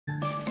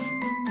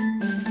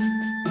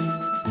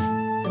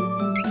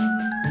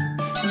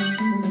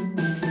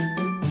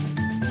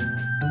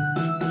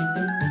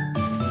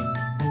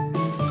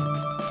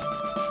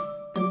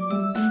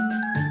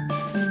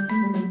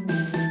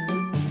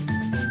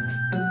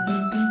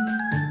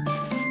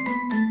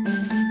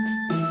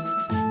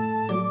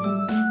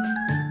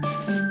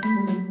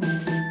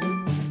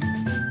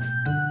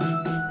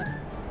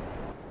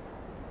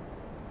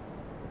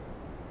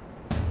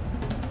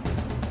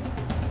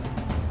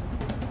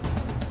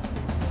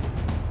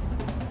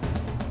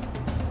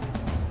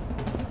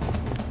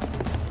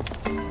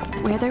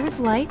Where there is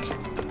light,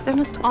 there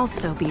must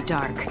also be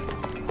dark.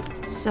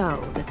 So,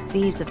 the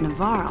thieves of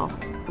Navarre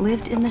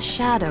lived in the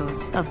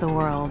shadows of the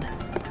world.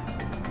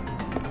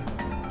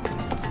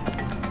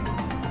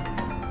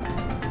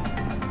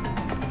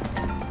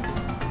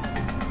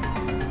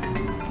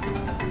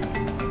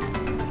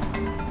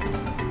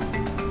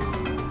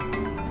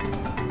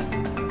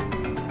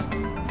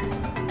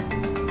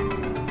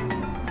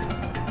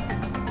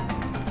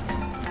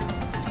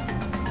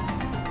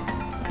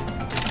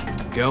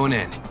 Going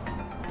in.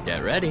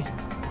 Get ready.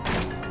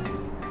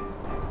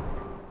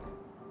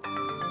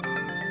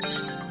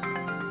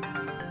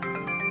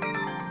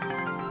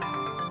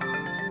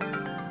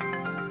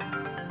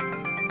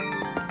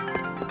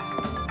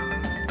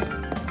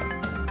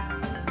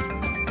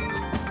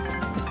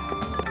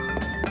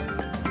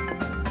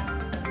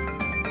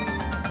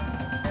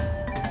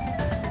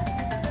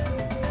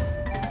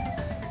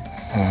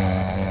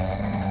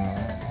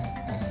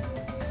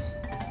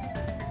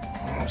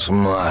 It's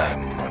my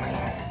money.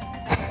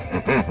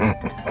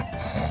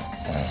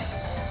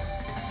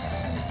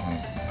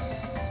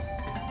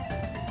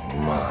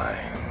 Mine.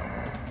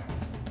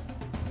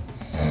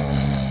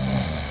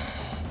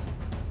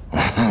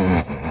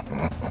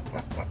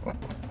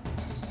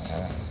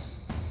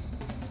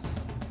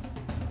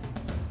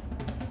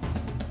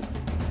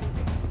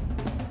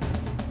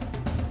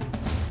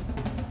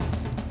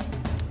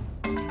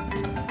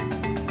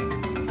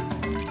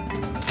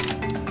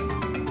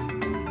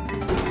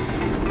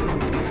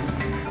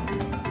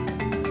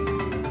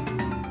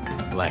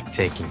 Like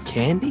taking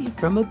candy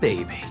from a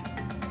baby.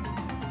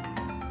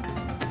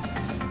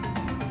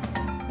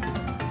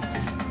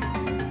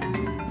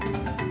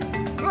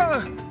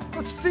 Ah,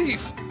 a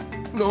thief!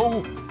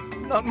 No,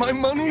 not my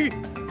money!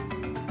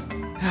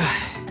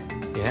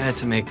 You had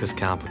to make this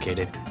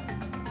complicated.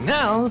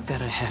 Now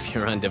that I have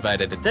your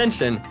undivided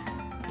attention,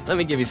 let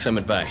me give you some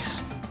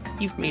advice.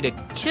 You've made a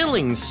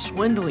killing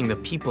swindling the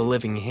people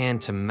living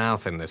hand to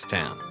mouth in this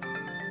town.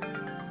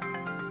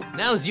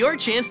 Now's your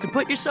chance to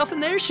put yourself in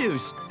their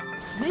shoes.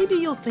 Maybe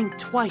you'll think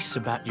twice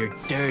about your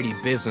dirty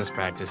business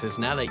practices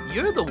now that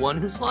you're the one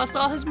who's lost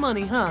all his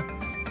money, huh?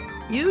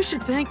 You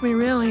should thank me,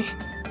 really.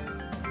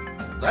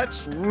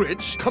 That's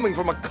rich, coming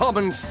from a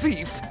common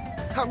thief.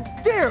 How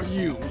dare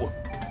you!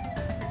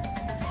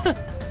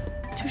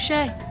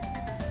 Touché.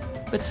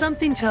 But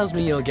something tells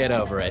me you'll get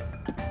over it.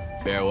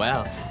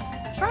 Farewell.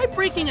 Try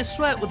breaking a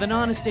sweat with an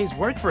honest day's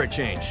work for a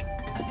change.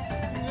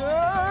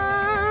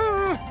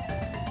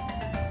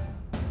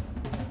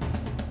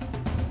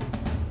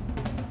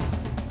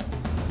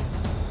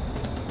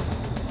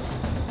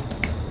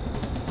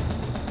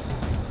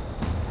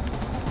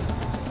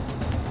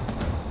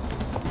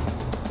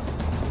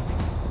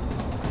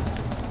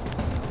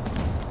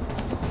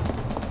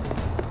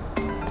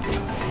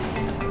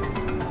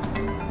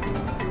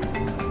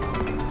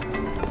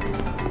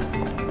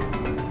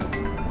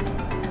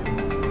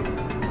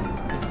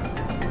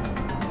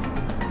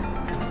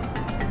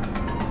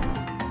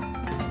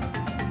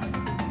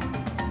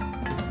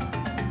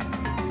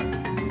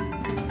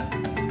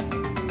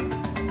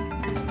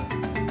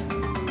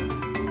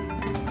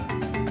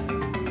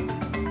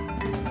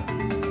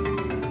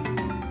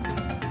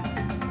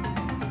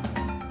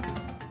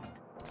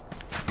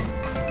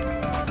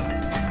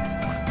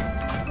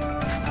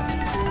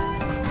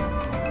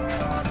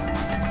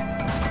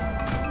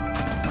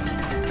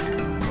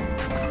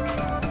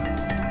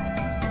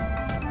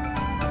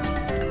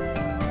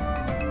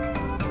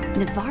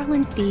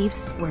 Navarran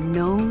thieves were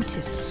known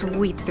to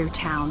sweep through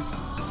towns,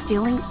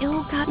 stealing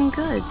ill-gotten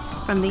goods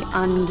from the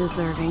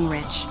undeserving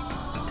rich,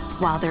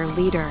 while their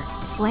leader,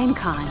 Flame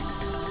Khan,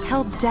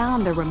 held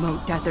down the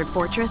remote desert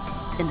fortress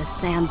in the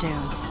sand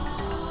dunes.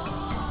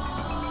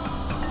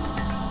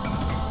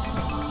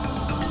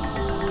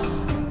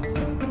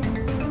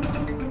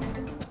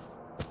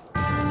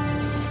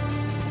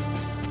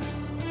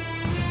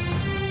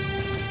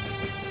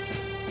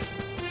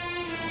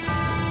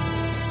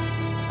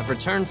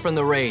 Returned from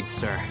the raid,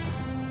 sir.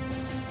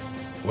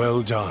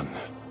 Well done.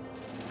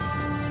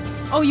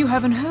 Oh, you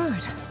haven't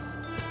heard?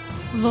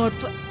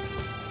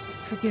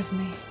 Forgive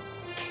me.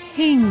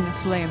 King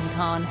Flame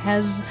Khan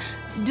has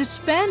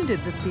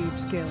disbanded the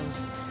Thieves' Guild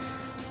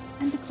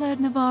and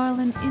declared Navarre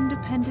an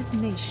independent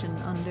nation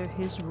under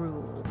his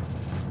rule.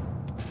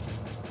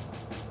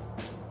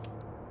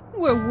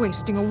 We're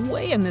wasting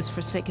away in this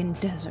forsaken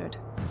desert.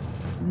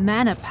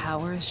 Mana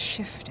power is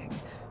shifting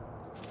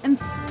and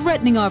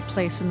threatening our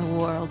place in the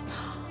world.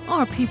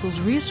 Our people's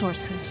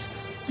resources,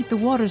 like the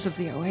waters of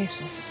the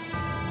oasis,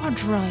 are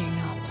drying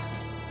up.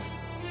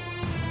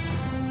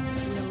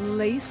 We'll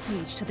lay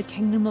siege to the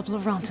kingdom of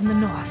Laurent in the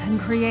north and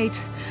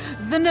create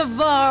the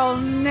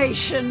Navarre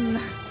nation.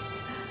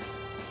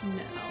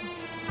 Now,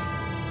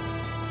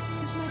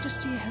 His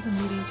Majesty has a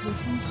meeting to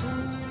attend, so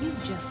you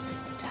just sit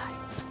tight.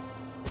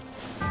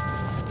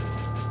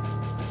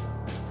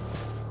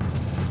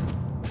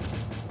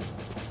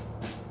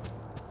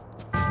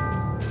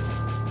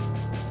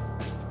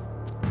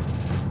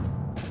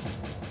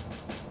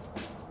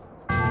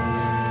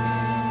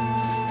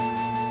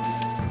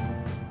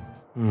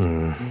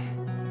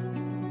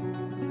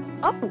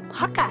 Oh,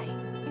 Hawkeye.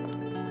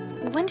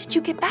 When did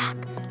you get back?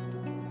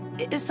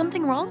 Is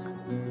something wrong?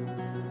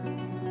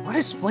 What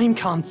is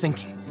FlameCon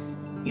thinking?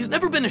 He's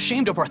never been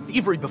ashamed of our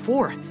thievery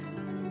before.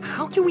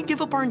 How can we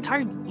give up our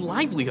entire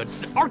livelihood,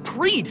 our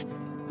creed?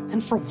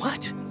 And for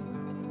what?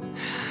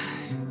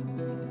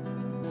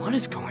 What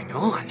is going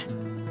on?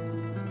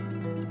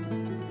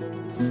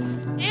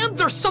 And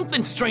there's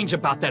something strange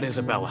about that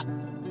Isabella.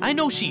 I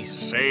know she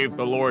saved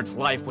the Lord's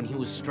life when he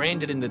was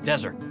stranded in the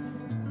desert,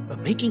 but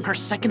making her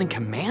second in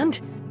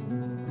command?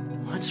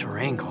 What's her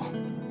angle?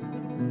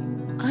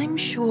 I'm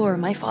sure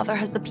my father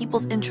has the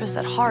people's interests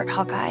at heart,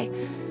 Hawkeye.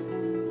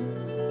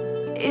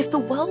 If the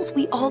wells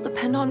we all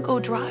depend on go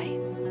dry,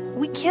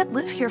 we can't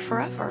live here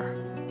forever.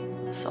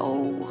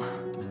 So...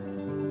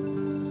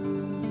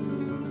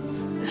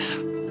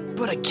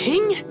 But a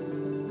king?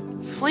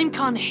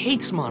 FlameCon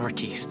hates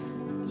monarchies.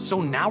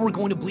 So now we're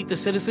going to bleed the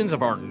citizens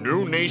of our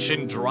new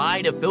nation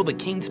dry to fill the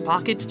king's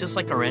pockets just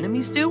like our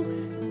enemies do?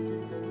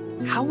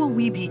 How will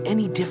we be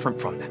any different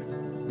from them?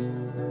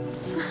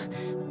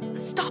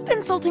 Stop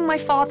insulting my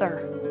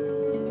father.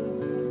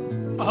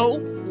 Oh,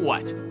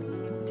 what?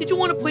 Did you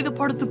want to play the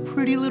part of the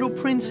pretty little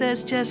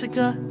princess,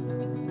 Jessica?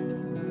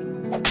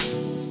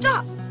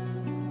 Stop!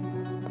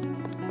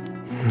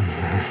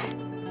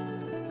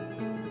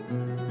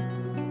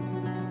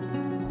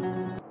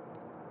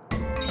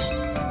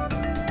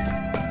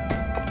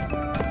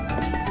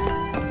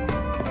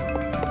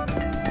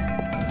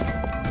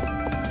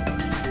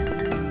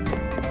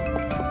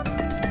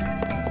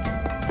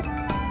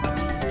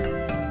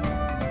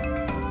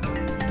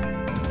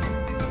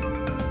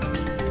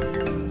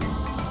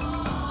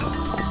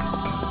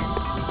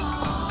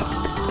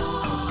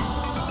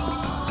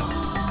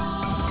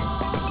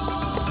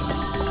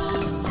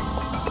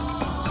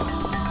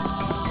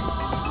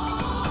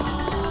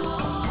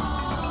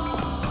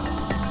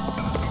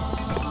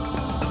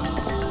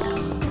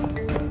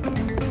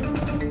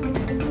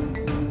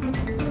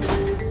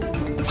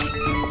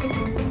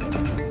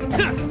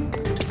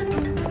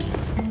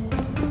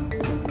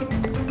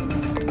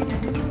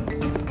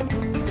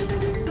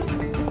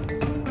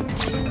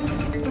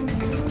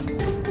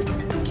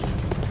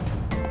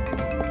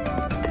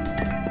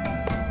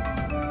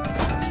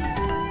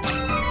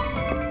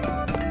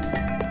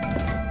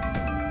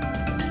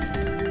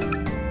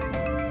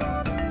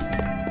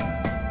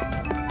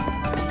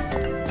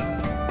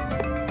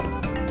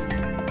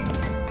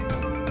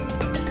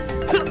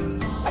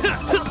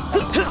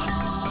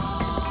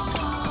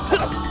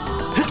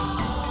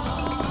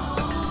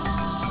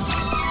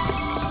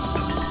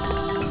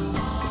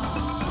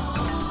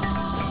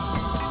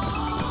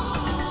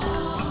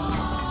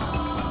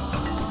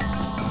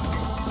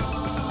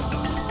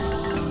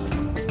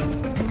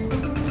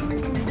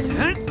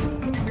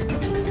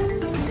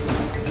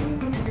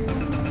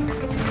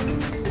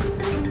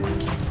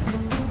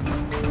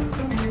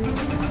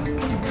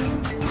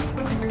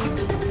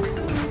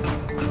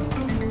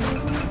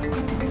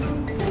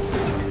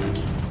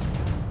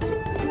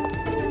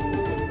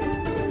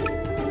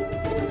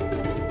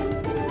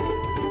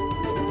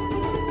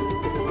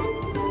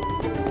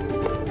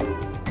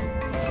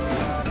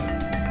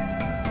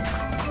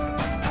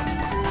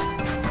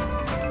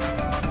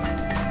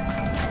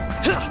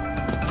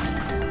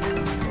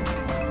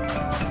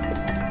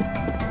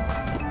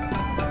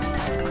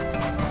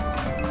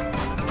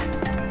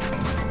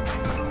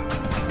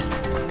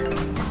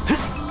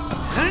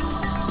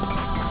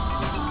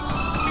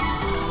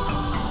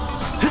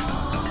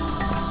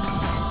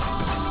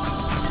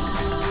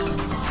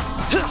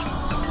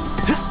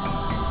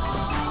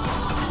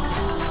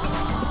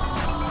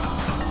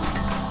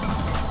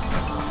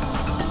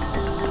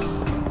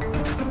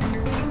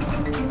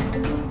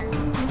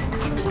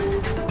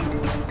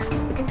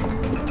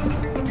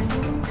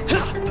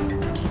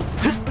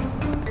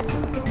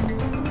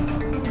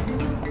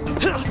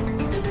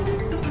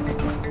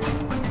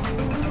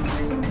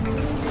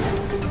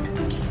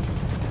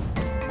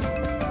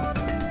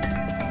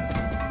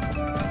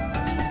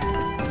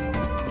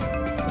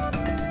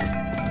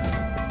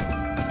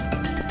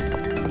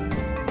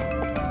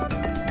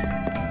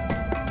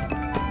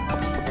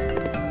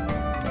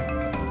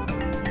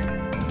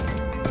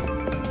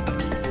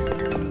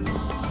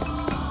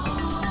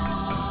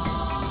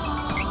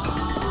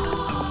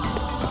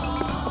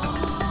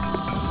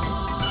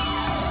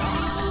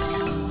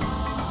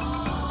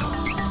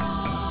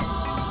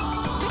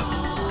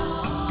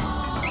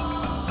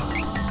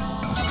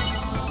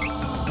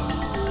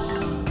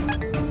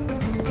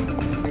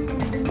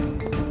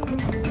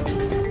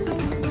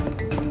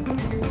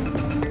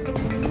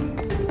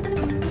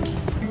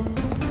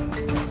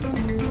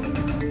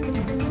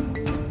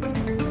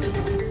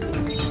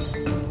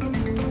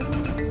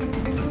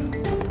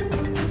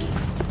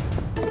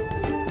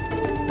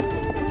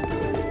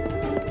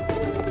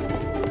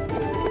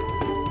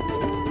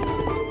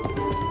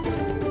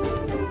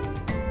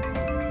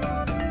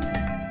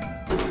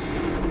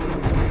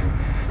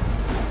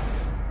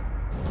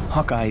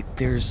 Hawkeye,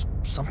 there's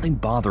something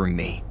bothering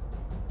me.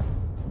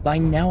 By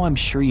now I'm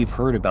sure you've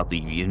heard about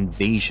the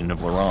invasion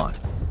of Laurent.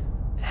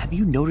 have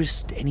you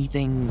noticed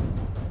anything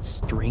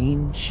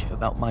strange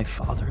about my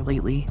father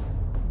lately?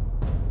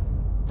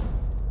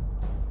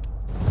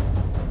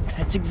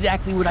 That's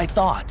exactly what I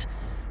thought.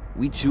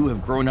 We two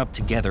have grown up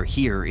together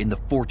here in the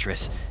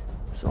fortress,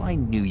 so I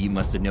knew you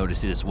must have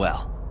noticed it as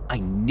well. I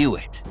knew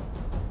it.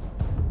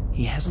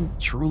 He hasn't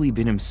truly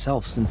been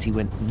himself since he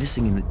went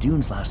missing in the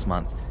dunes last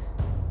month.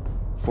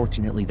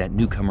 Fortunately, that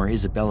newcomer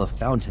Isabella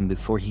found him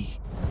before he...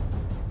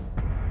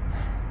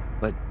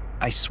 But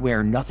I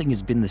swear nothing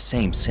has been the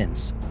same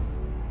since.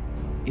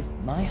 If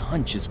my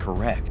hunch is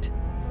correct,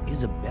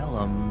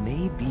 Isabella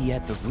may be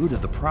at the root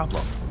of the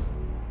problem.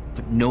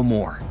 But no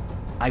more.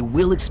 I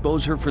will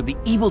expose her for the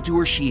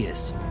evildoer she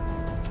is.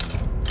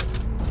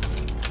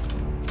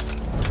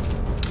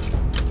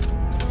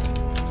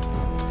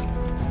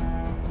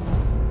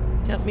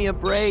 Cut me a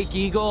break,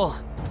 Eagle.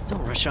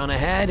 Don't rush on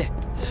ahead.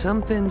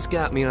 Something's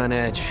got me on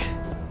edge.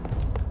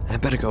 I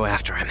better go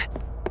after him.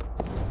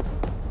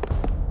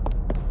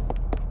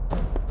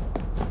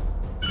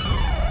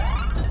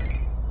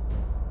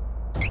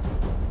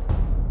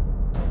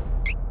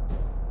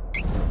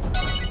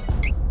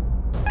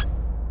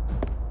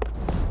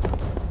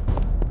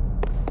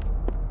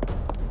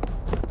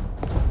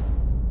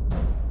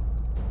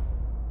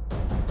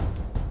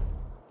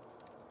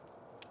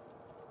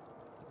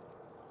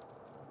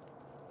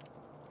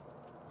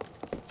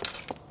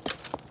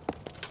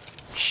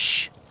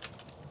 Shh.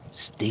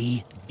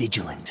 Stay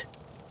vigilant.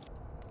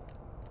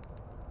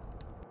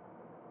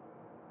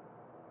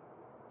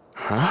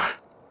 Huh?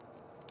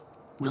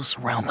 We'll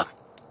surround them.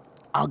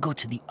 I'll go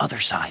to the other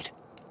side.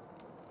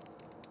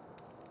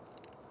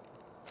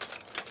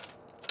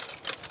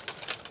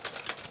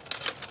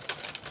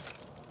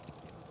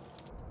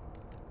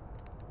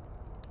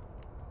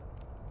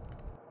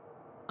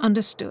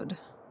 Understood.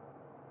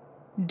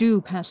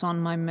 Do pass on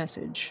my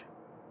message.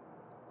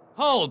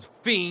 Hold,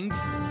 fiend!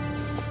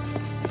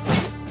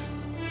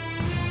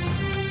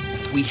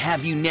 We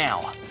have you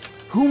now.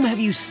 Whom have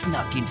you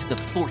snuck into the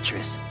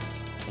fortress?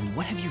 And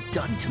what have you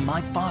done to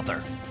my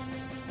father?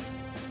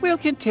 We'll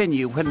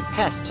continue when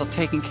pests are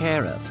taken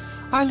care of.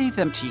 I leave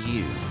them to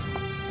you.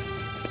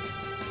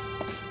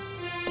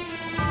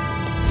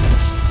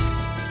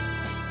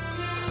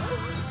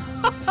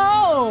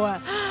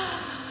 Oh!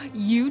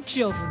 You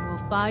children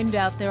will find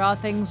out there are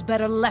things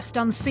better left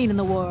unseen in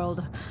the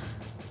world.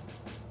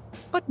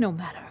 But no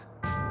matter.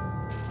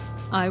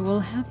 I will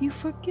have you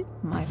forget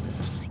my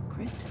little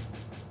secret.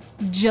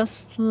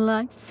 Just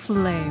like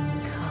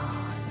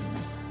FlameCon.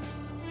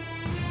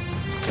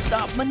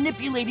 Stop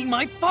manipulating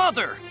my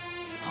father!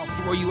 I'll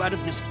throw you out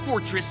of this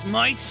fortress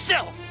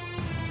myself!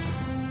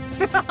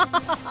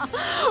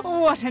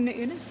 What an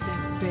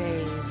innocent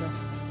babe.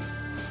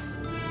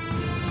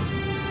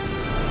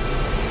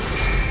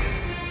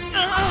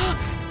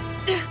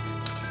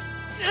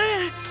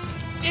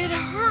 It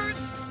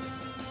hurts!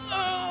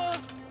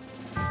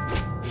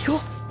 Eagle?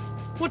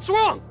 What's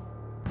wrong?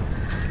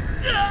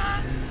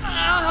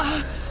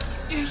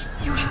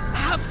 You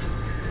have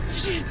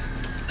to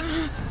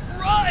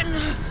run,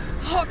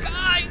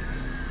 Hawkeye!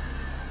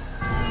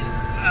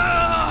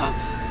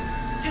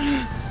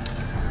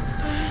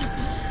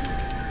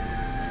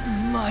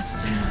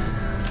 Must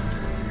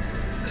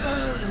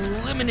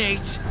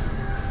eliminate.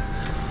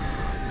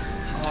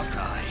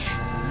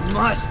 Hawkeye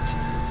must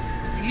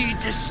be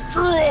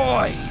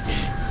destroyed.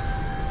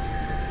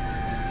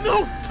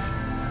 No!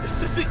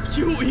 This isn't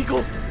you,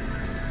 Eagle!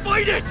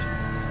 Fight it!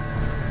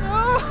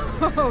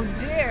 Oh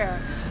dear.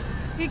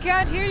 He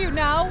can't hear you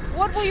now.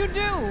 What will you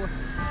do?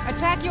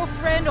 Attack your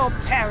friend or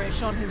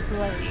perish on his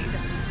blade?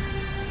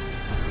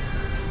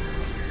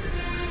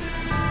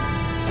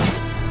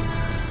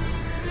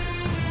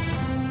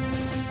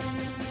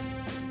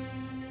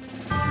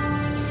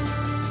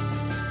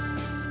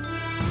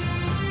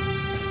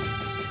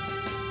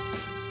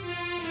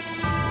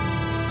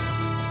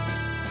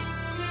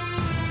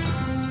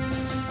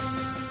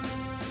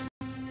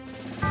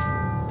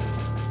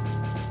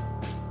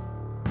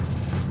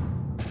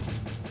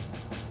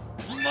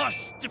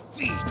 Must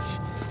defeat,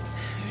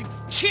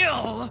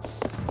 kill,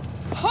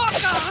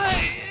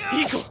 Hawkeye!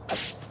 Eagle,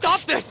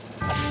 stop this!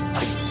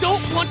 I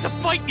don't want to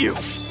fight you!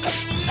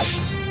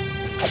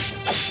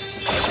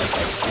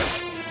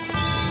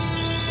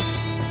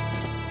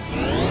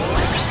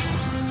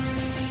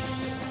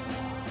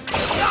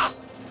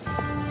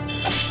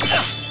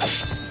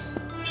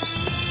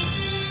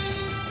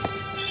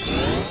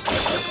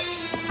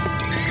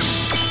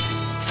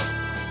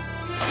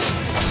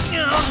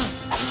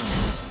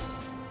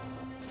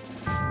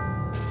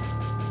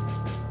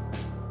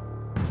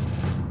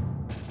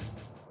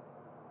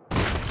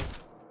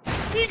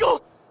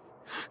 Eagle!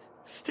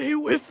 Stay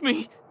with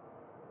me.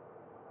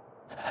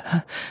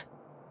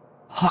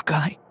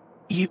 Hawkeye,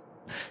 you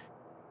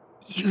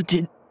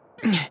did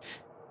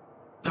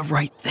the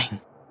right thing.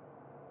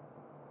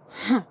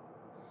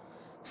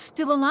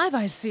 Still alive,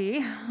 I see.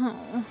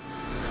 Oh.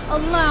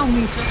 Allow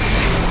me to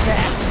fix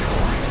that.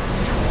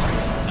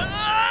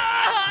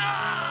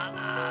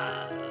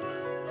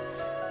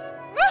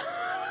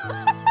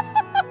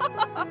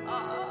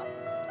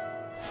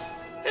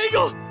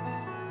 Eagle!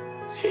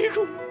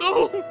 Eagle,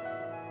 no!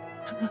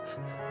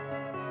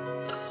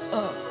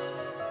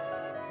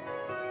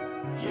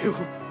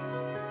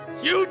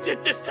 You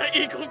did this to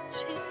Eagle,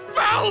 you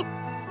foul!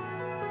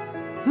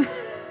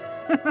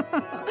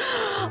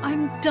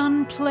 I'm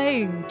done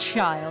playing,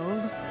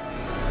 child.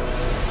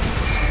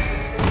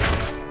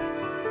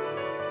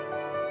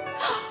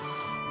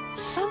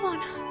 Someone,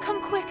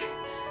 come quick.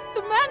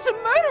 The man's a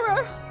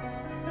murderer!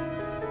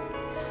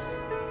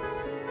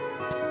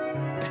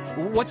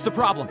 What's the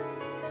problem?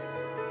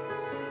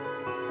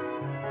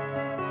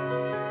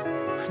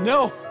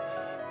 No!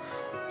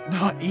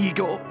 Not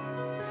Eagle.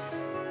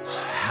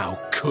 How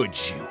could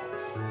you?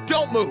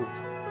 Don't move!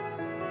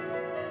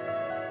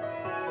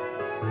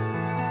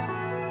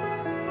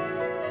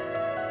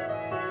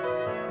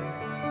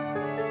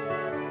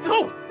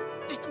 No!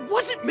 It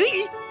wasn't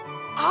me!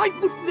 I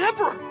would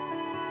never!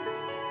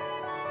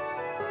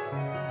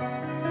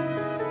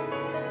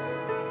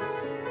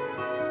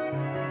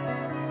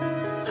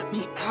 Let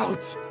me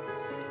out!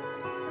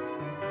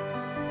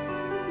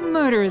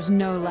 Murder is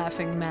no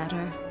laughing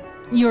matter.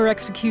 Your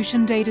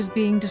execution date is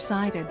being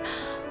decided.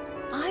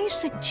 I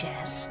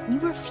suggest you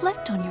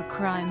reflect on your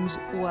crimes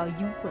while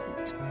you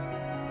wait.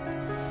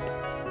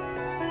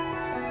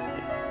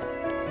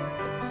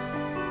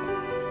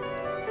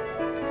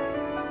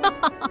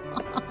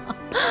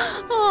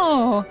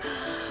 Oh,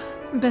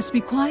 best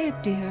be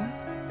quiet, dear.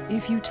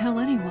 If you tell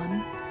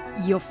anyone,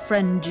 your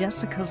friend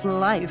Jessica's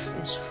life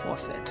is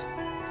forfeit.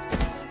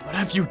 What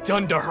have you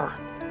done to her?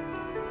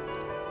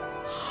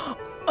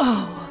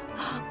 Oh,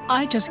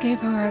 I just gave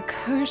her a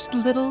cursed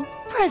little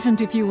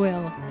present, if you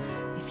will.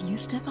 If you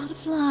step out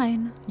of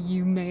line,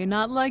 you may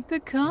not like the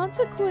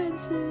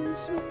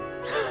consequences.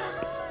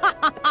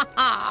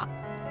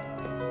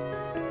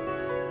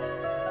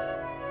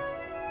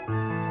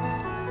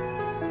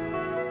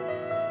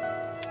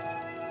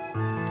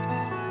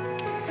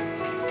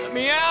 Let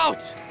me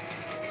out!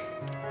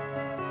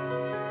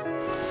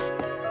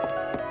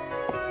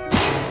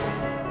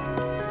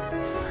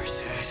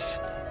 Where's this?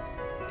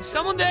 Is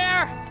someone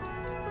there?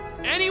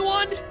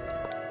 Anyone?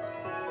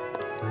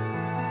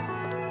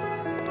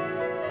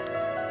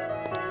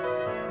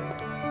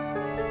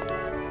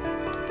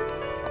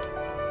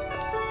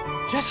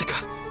 Jessica!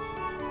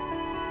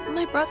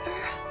 My brother,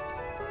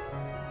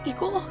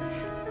 Eagle,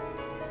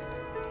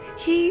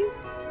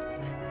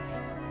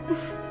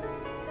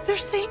 they're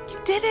saying you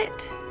did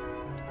it.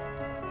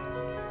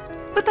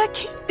 But that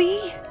can't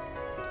be.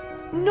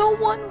 No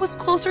one was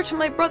closer to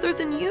my brother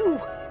than you.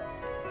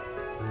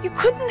 You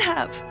couldn't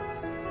have.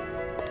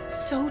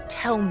 So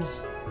tell me,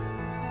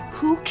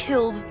 who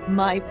killed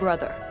my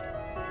brother?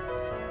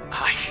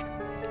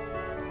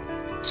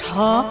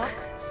 Talk,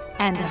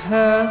 and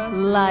her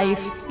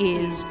life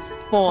is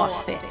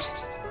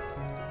forfeit.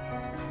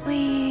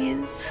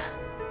 Please,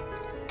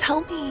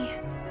 tell me,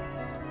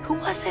 who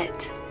was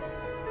it?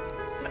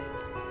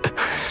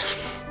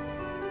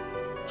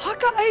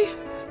 Hawkeye!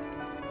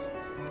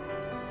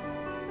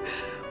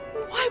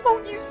 Why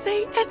won't you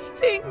say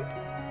anything?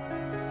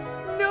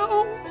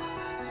 No.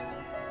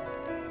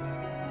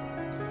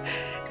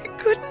 It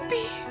couldn't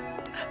be.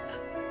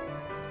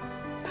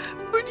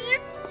 But you...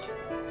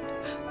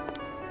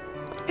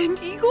 and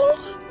Eagle?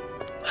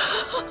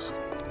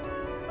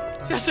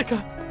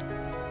 Jessica!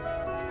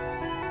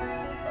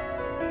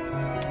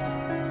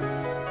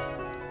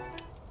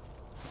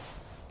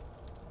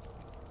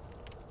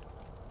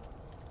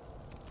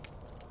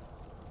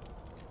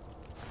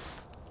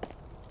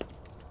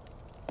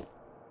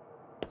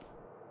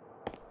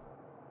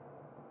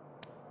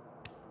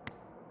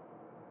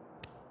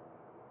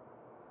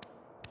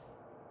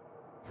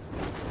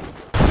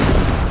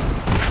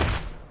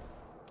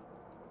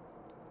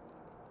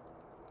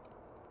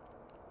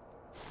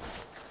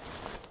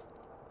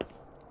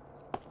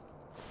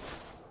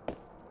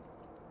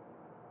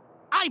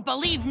 I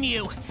believe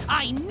Mew!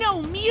 I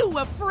know Mew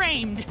are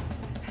framed!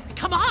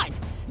 Come on!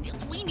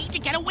 We need to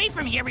get away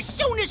from here as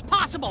soon as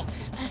possible!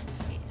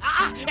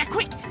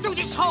 Quick! Through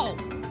this hole!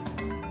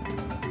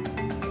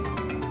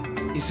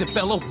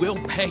 Isabella will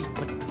pay,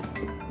 but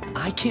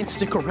I can't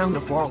stick around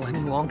Navarre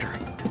any longer.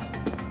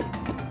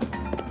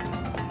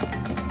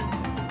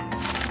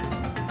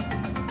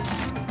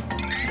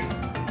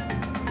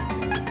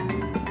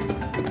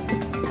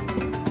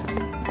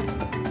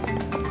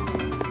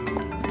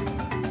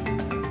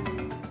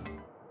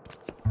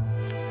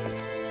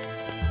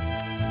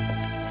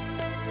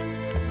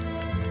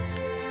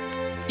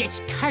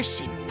 This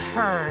cursed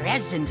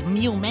present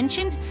Mew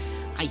mentioned?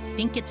 I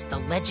think it's the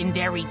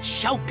legendary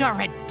choker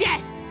of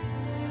death!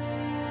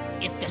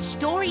 If the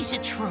stories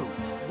are true,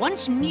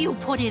 once Mew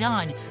put it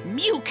on,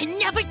 Mew can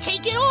never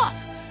take it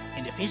off!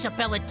 And if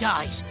Isabella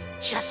dies,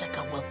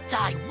 Jessica will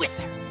die with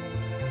her.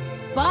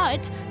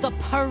 But the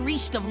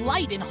Priest of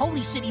Light in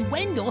Holy City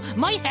Wendell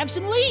might have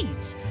some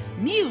leads.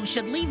 Mew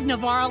should leave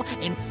Navarre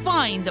and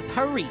find the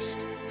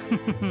Priest.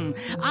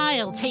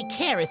 I'll take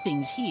care of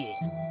things here.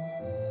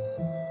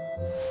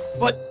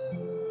 What?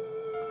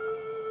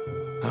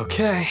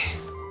 Okay.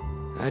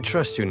 I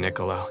trust you,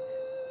 Niccolo.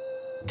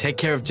 Take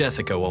care of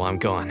Jessica while I'm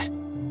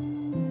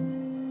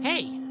gone.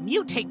 Hey,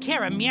 you take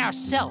care of me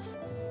yourself.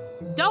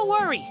 Don't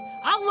worry,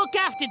 I'll look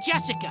after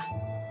Jessica.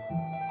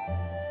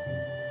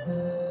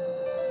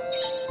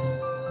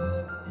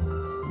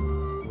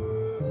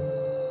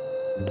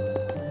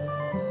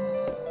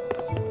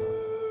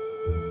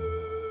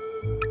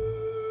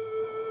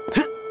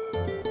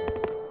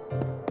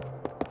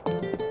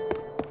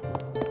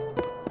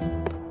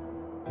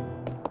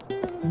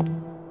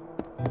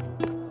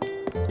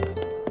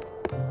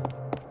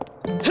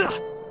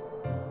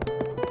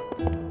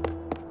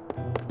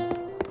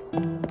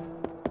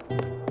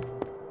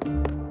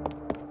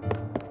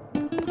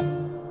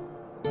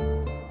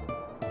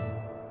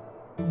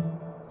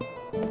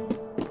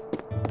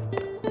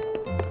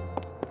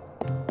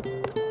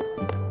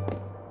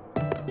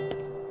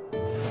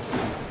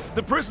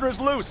 The prisoner's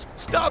loose!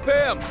 Stop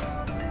him!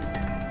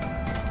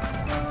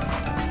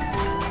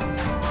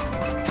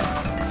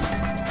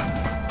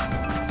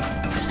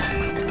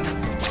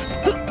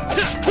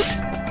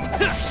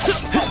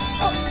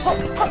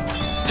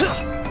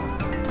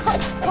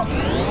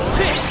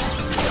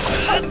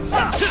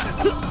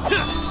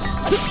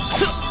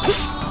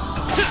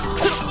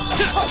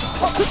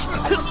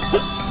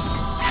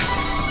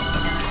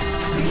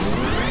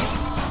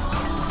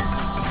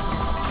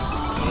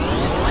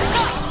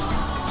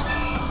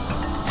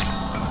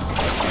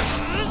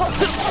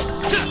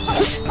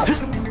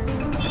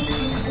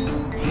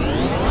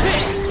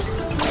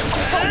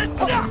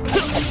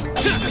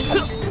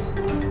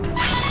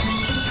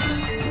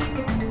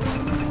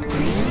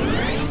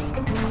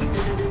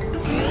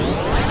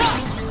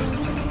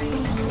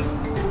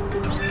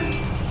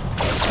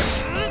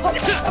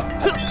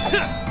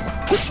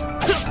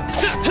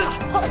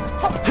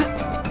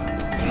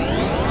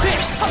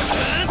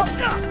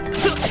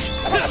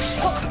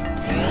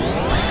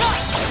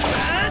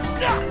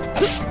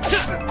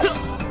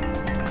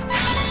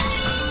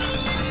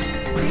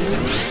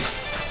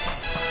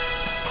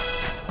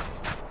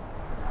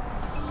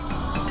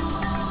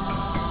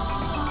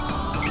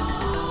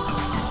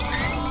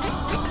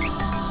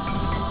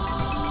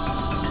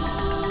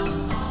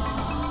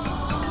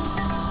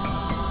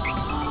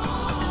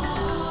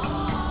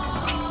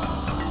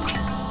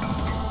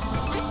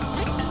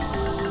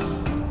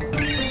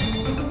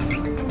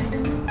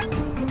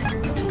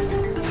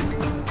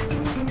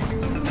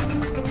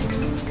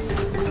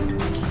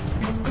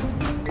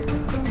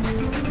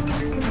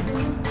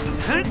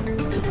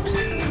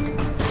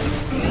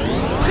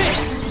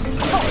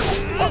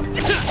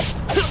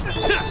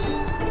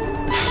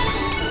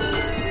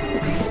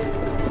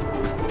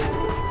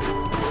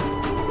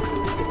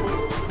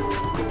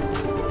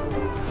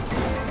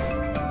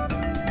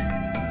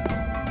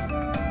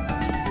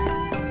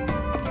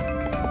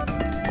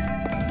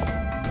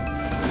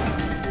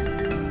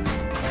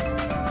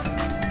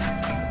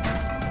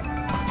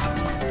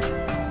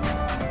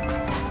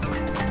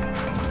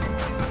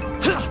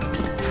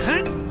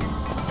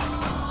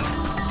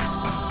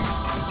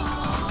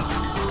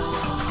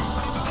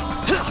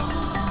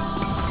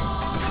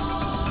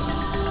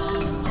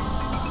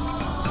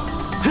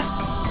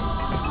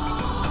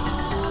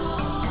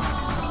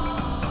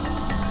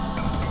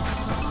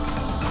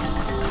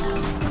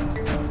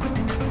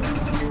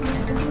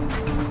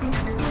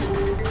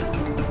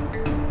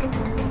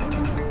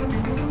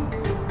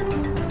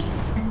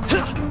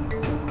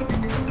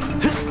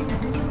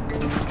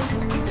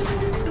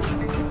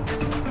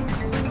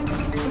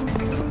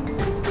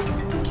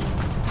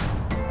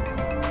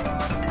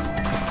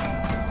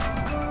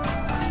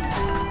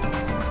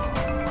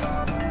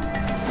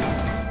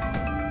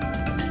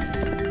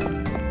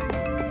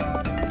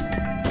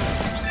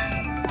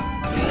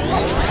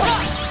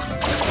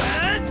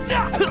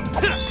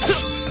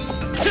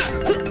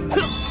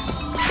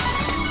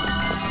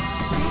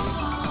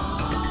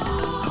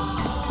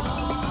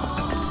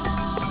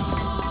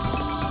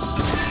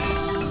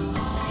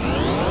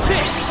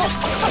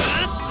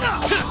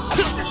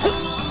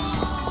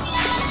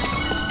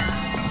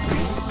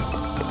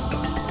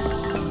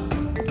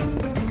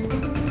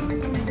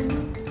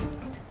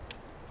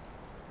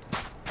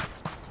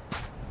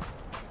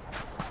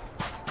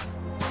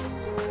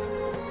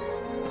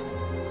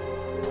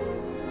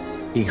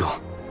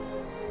 Eagle,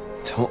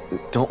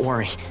 don't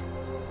worry.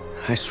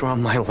 I swear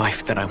on my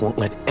life that I won't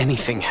let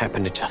anything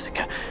happen to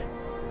Jessica.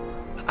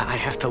 I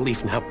have to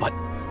leave now, but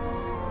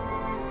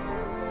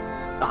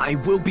I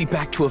will be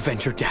back to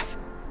avenge your death,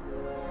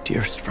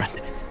 dearest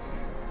friend.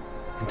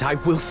 And I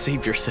will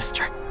save your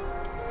sister.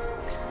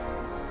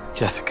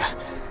 Jessica,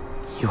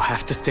 you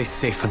have to stay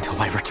safe until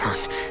I return.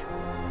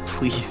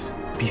 Please,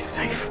 be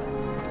safe.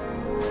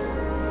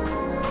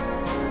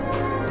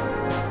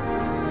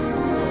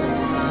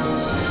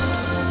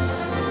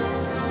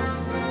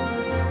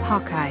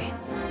 Hawkeye,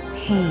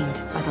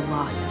 pained by the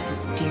loss of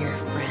his dear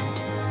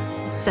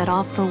friend, set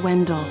off for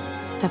Wendell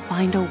to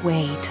find a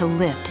way to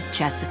lift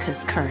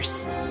Jessica's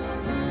curse.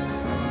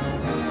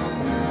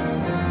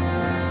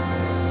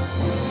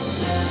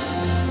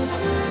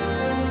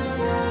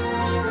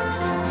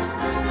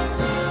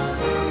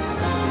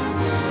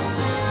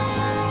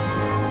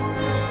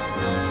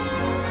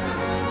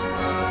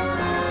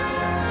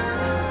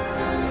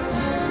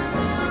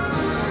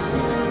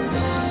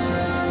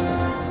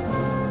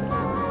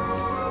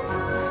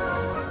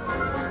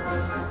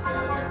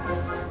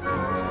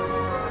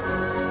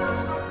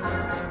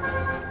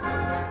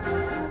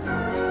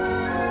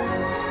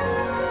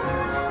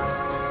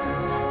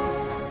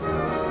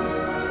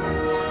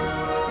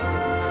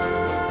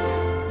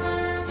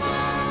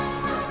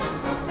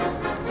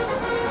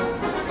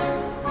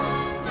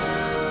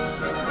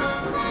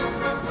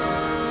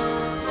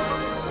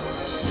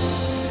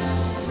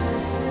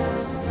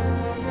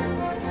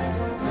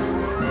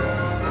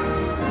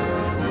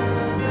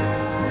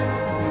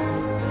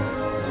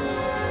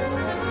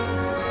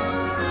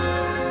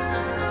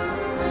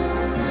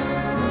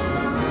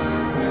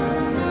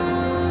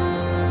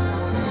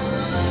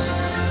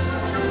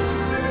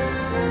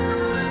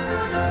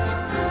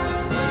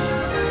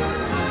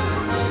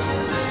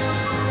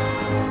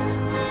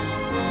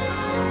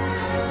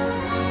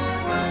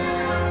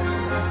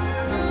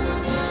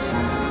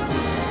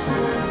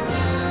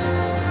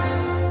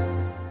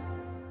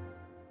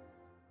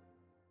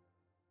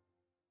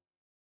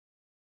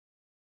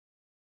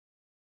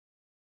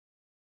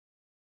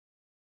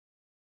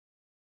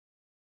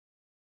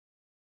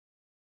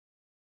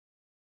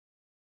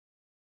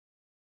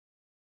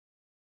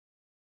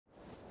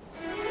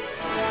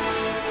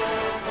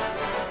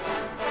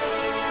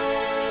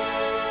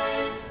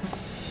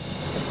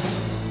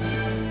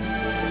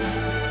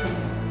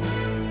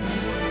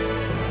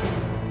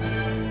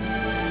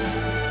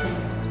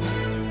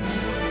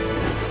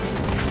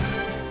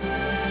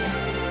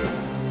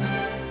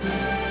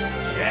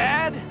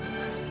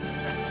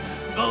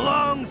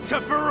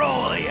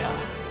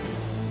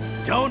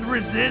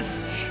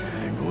 resist,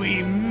 and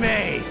we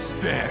may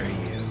spare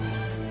you.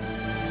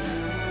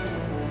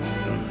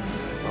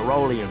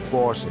 Ferolian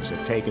forces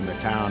have taken the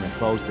town and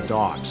closed the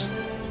docks.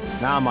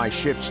 Now my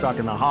ship's stuck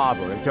in the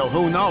harbor until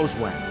who knows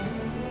when.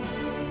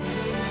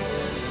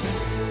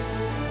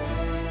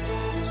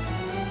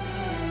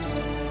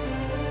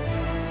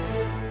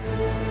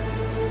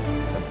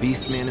 A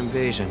Beastman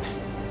invasion.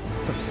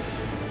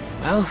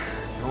 Well,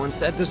 no one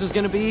said this was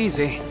gonna be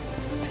easy.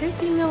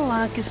 Picking a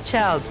lock is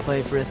child's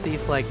play for a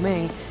thief like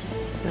me,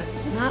 but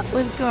not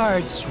with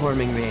guards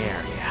swarming the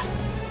area.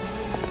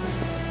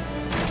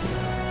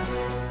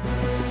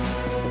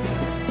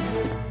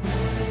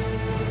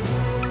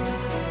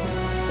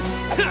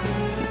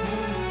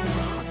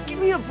 Give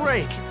me a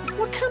break!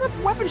 What kind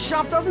of weapon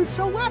shop doesn't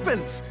sell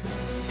weapons?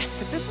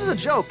 If this is a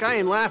joke, I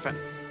ain't laughing.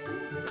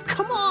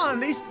 Come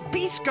on, these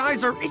beast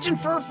guys are itching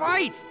for a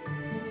fight!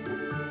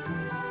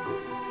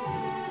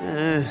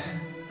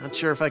 Not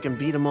sure if I can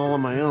beat them all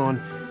on my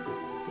own,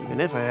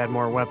 even if I had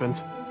more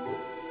weapons.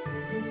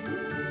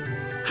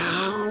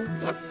 Oh,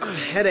 a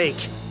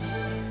headache.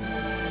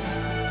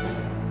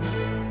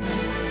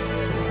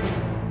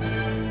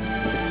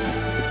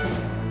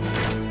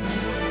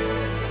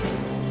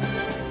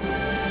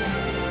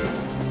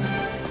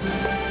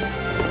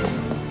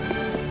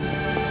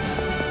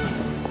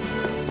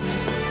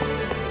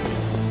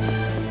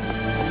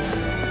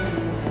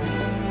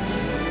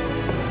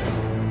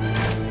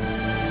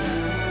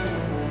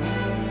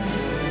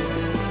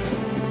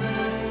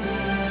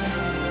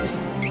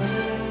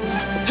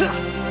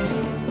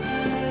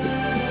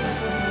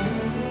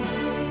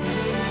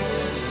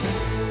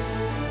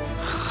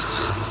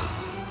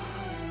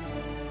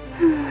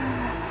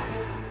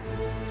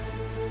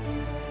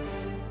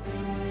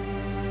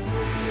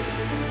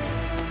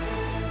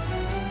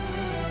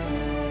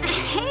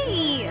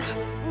 Hey!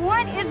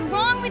 What is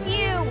wrong with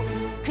you?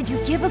 Could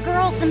you give a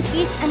girl some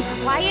peace and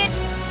quiet?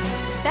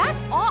 Back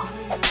off!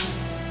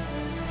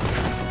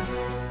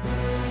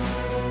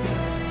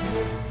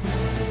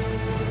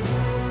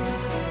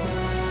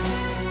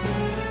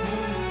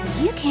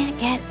 You can't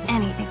get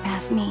anything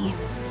past me.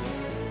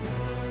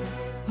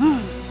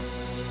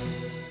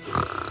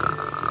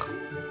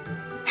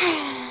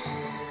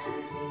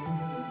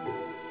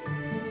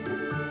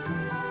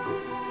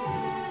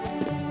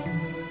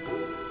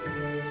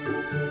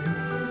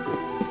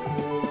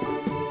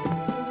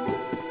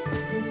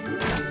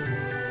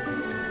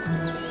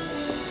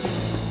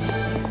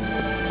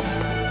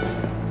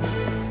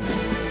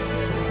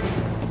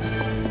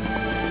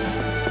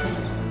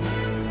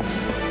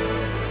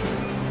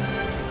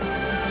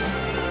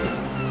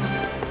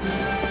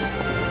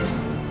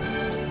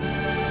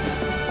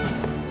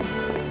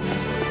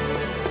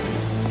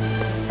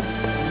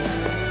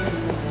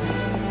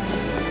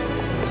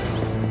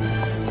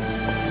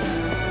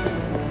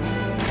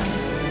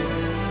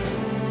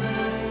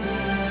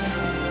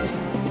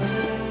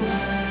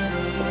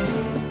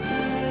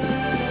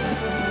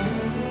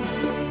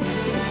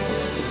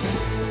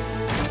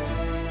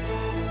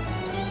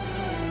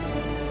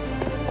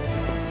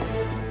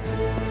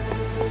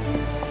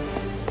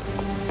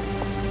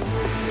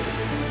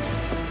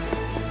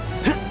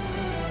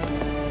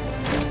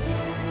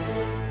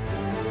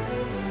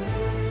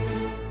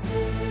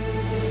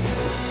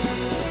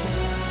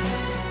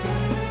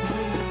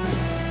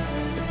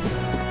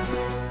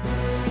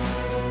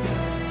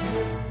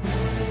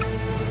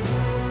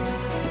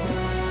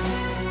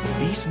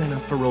 Beastmen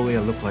of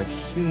Ferolia look like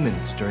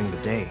humans during the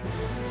day,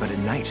 but at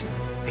night,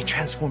 they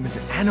transform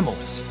into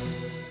animals.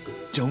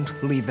 Don't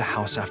leave the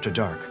house after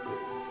dark.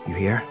 You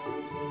hear?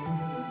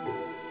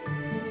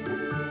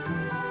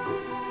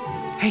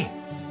 Hey,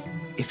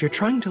 if you're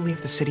trying to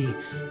leave the city,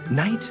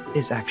 night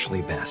is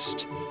actually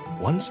best.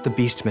 Once the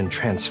Beastmen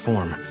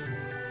transform,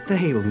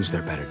 they lose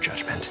their better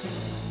judgment.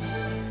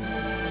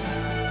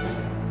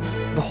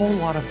 The whole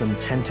lot of them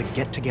tend to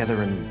get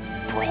together and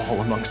brawl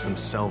amongst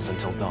themselves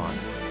until dawn.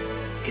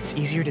 It's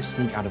easier to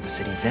sneak out of the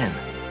city then.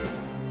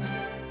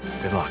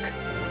 Good luck.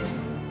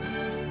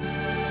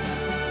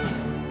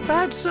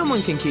 Perhaps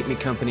someone can keep me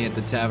company at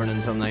the tavern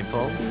until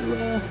nightfall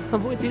to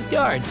avoid these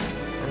guards.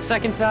 On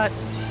second thought,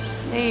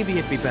 maybe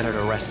it'd be better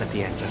to rest at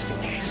the end just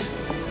in case.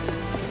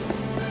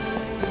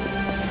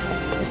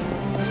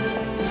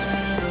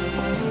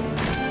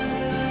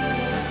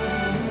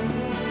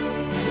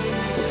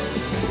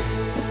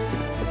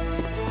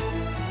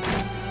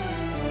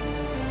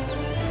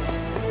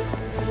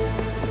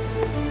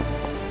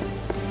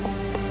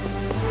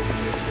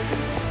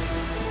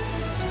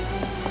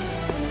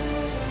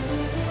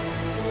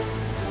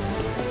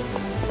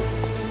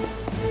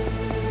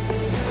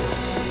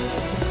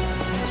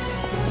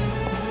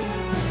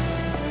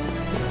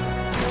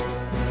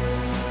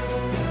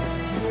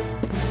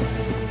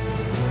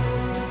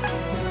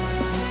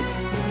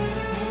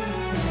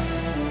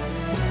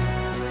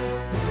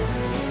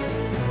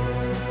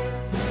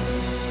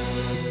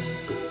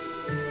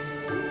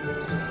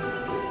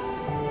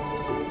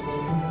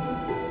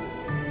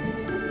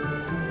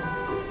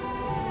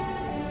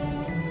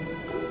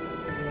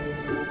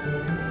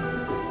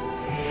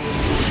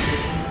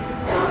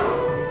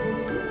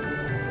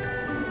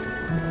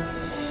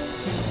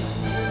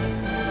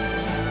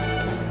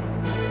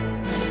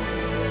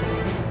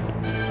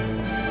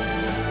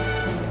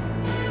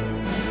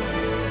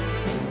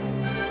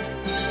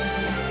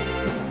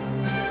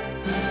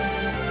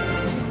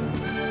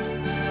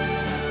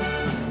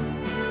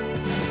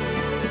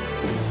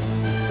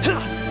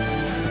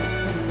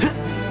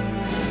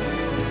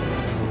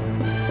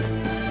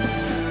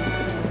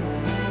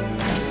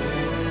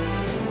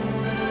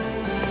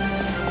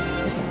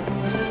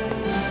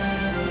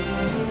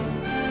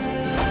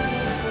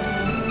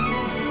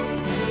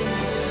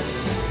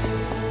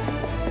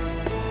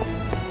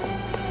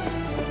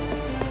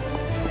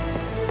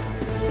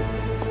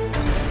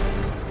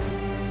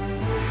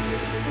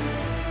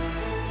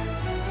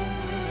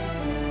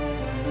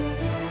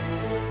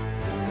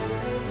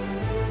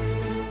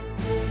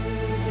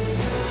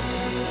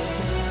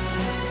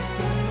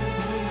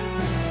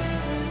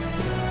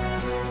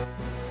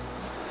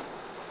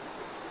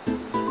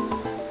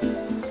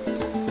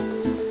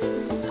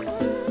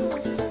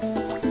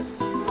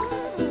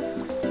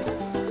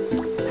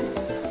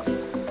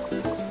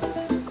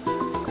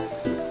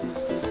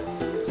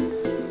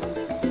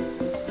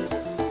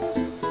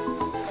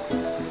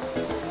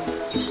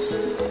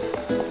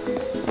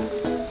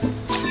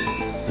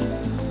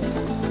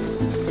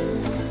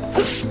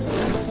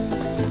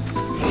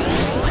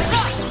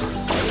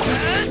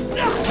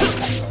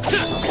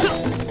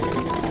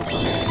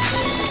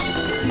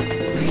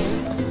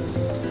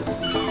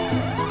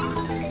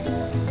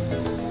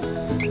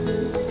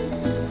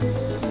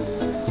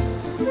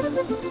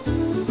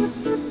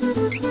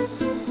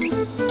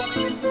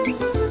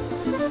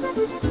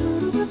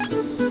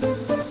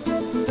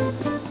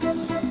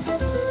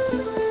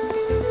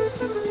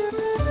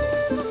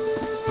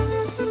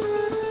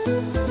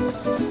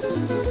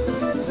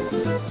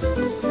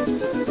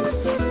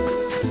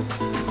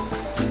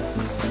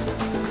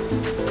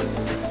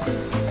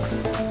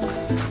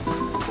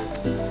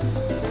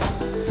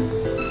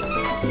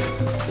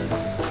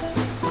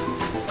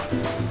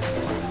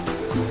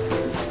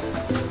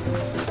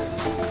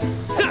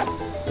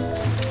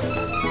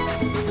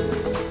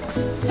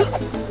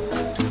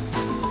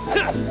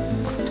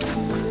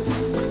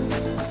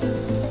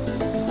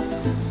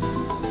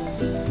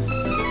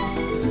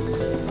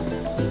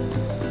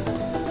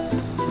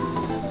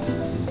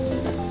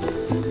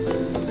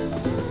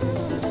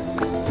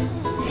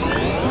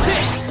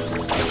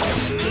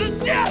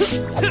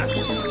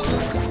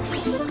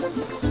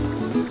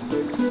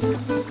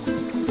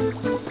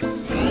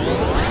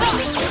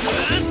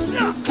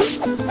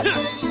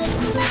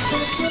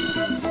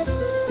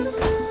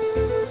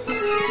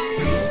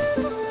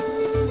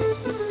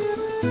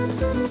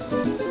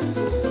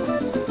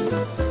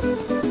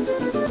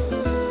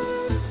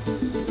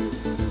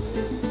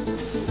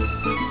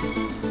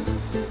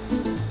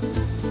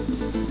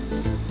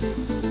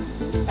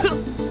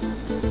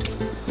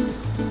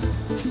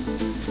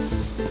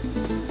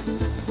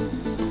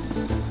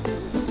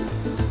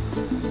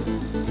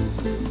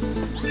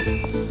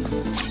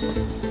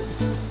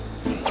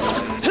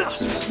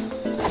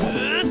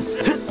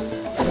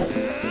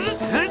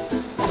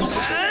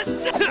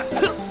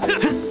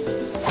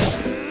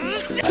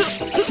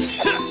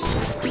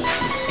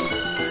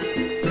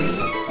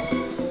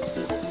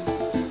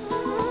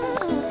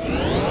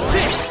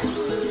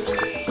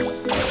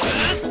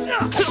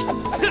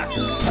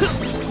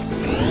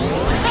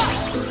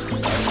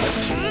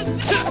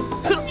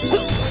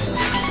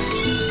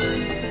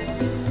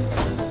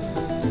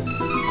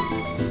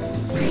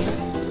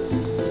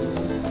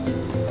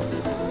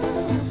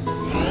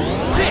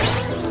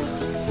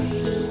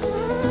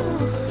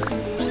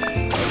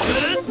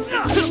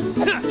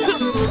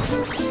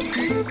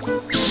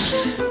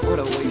 What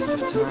a waste of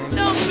time.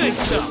 Don't think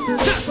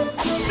so!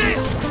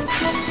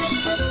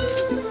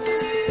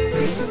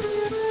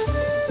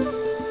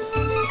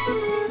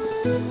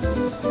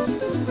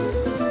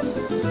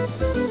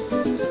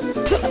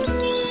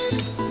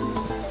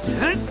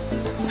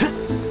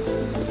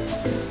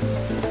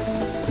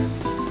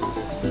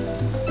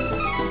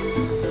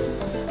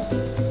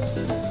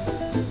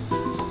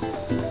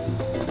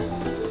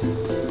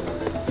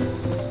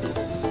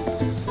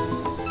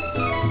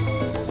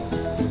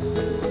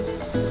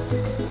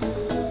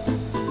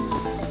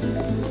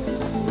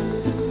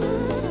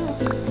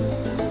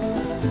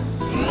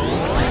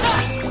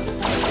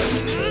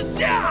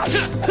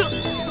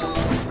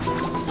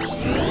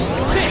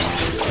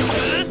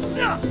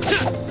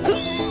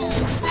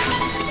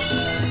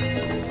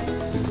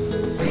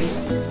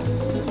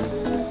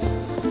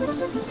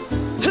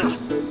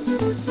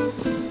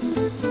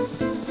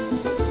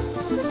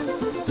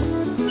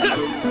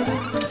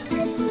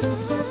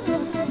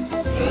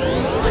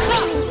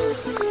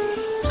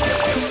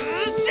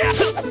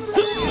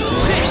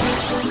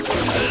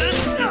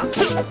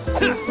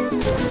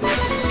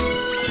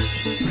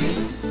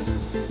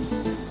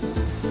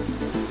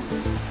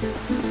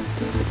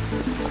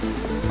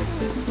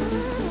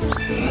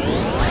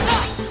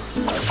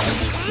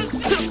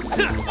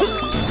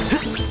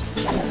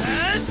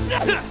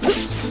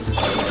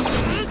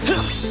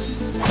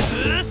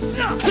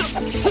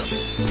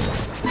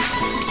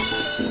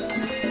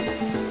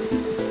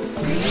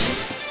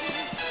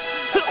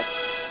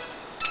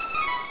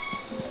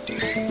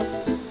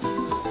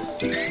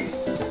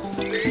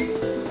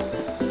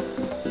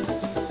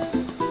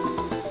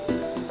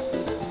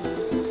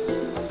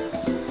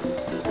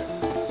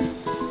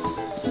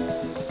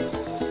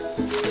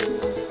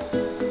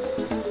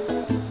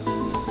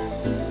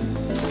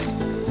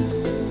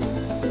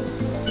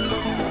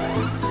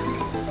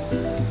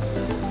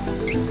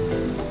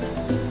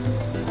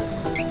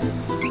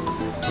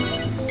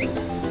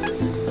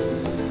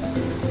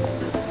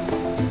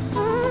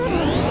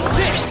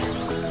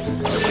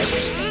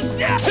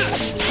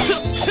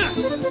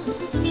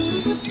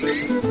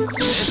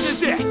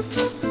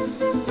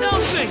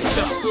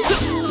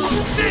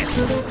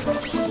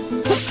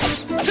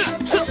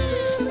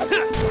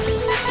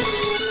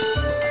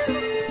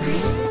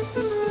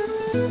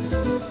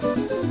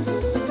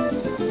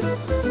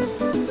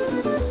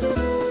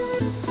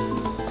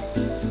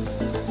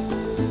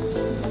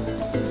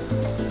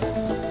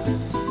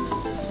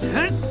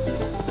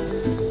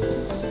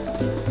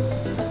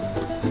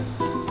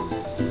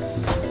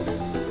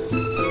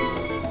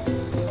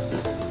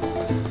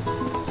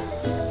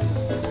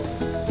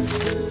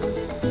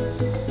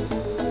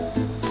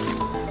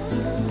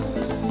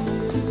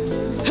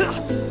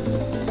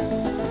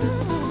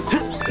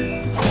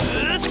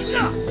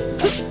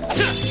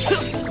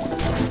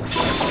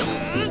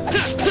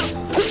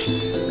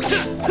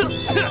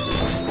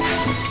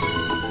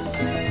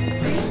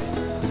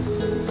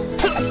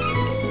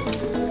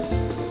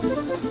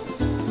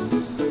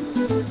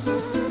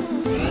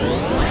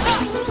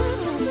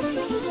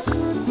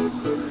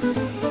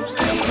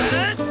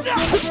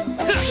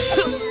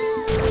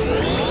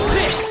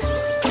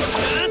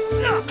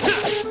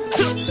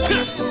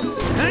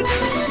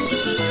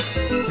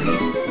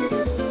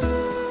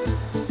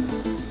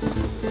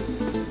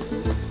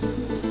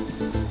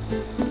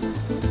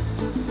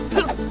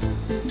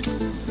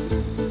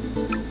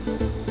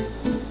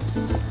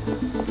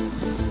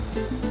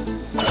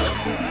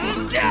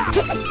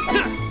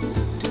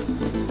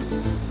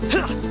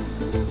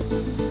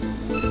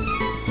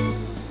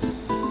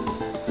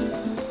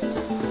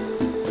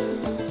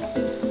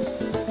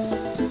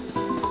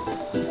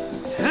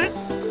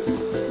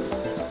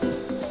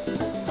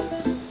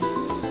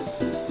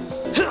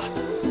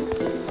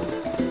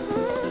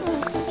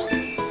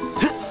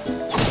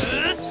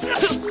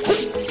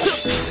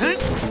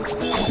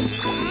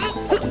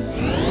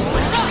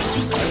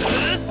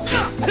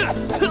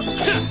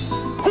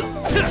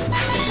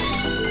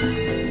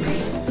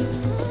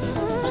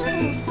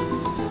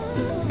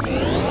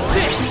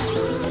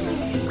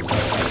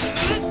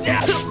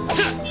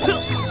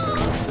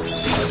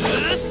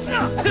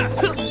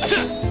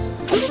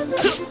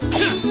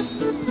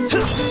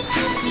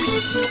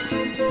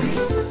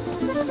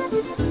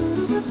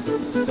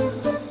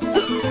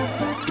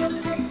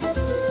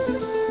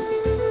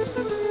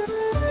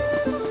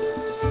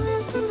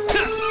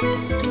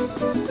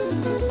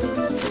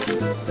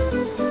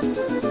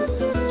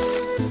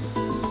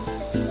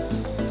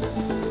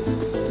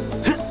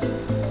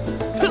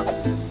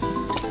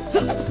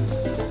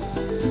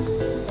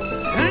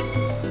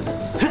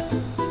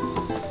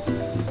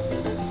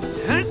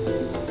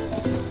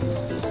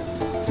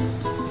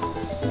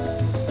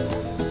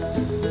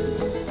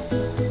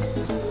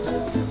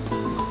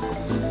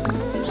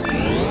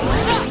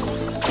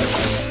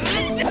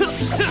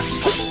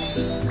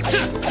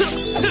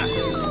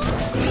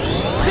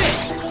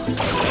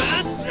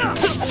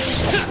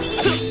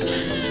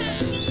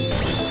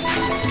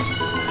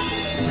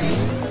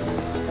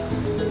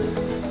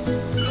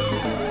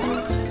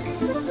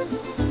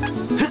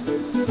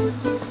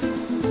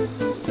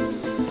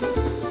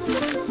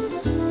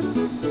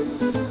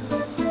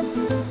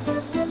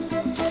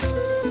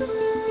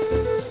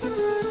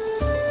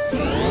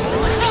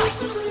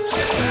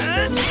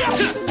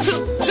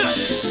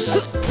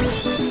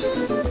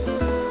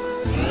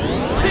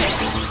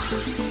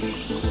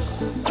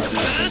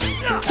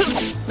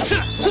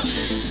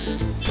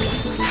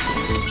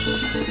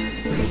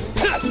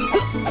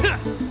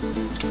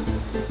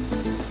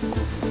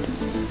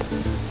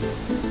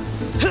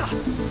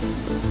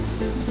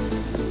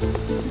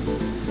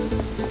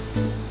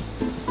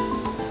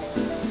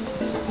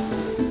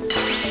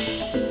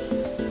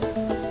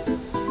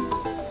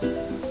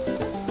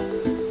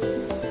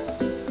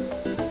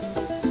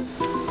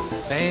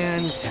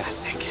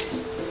 Fantastic.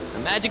 The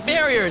magic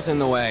barrier is in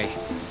the way.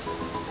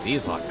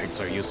 These lockpicks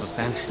are useless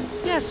then.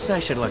 Yes, I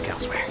should look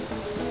elsewhere.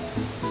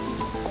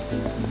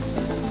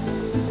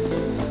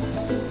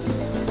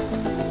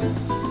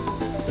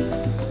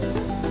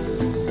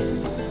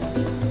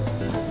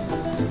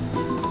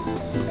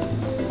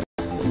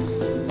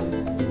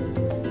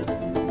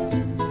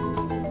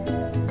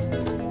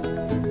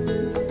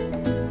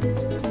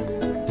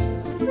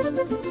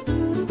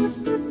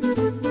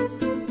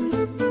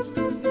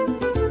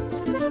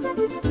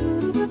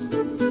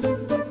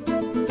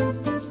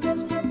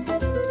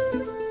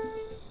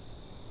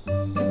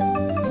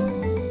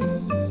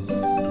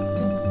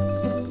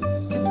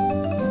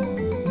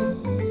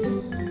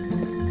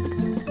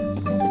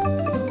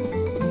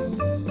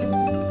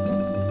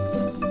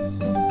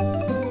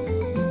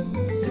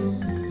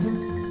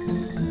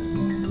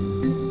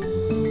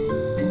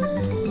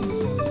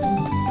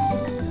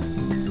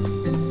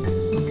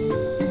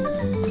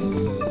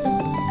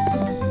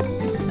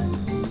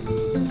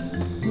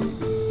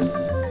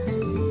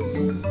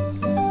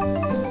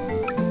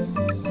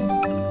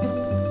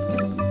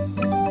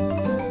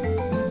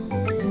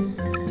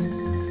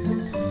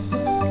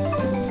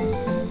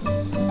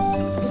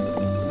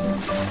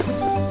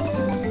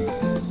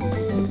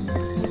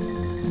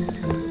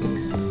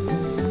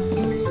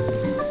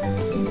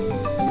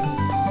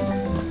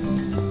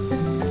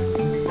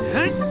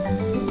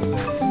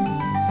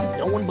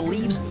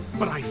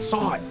 I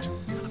saw it.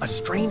 A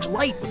strange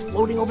light was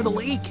floating over the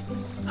lake.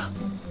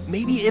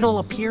 Maybe it'll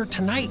appear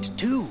tonight,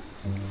 too.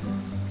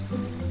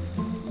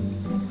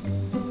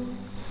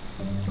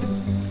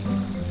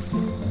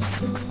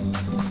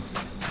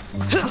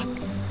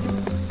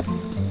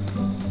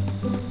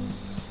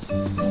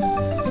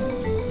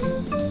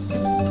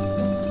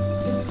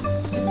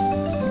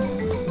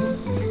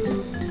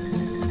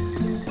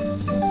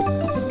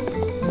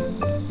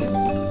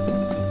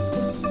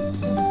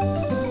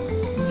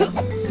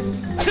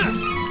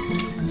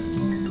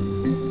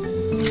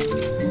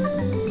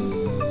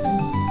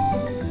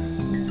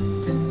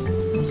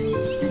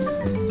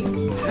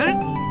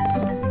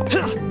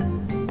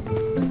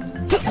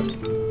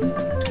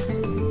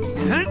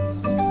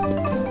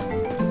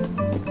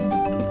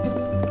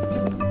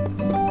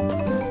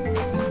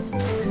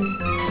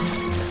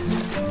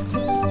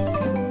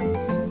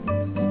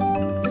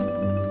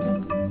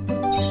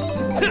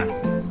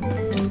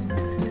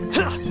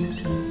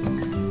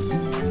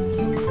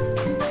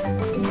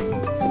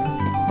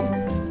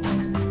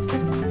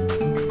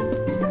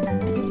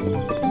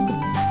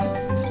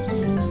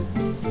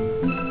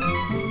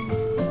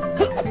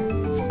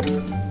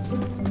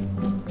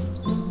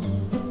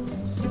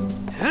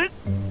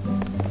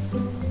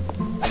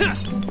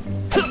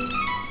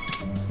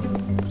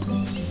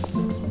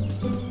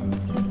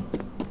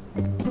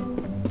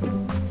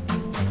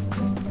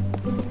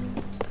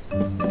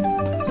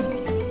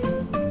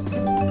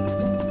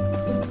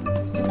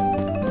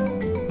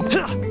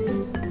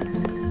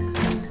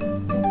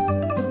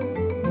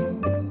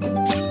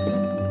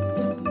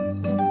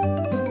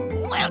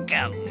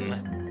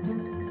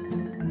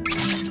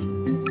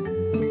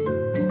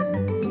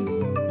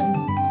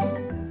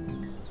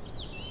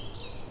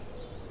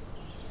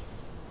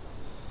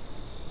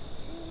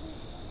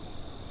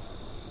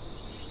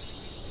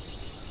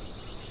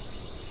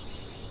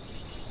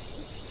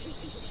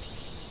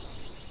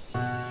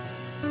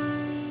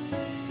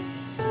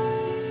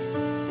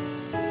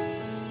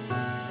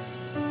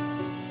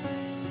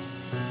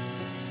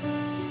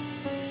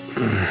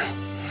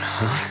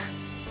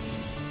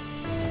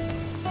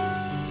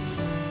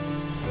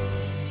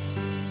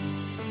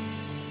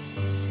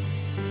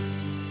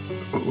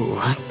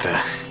 What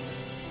the?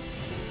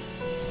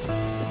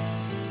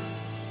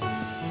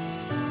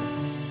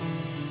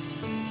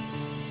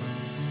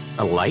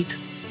 A light?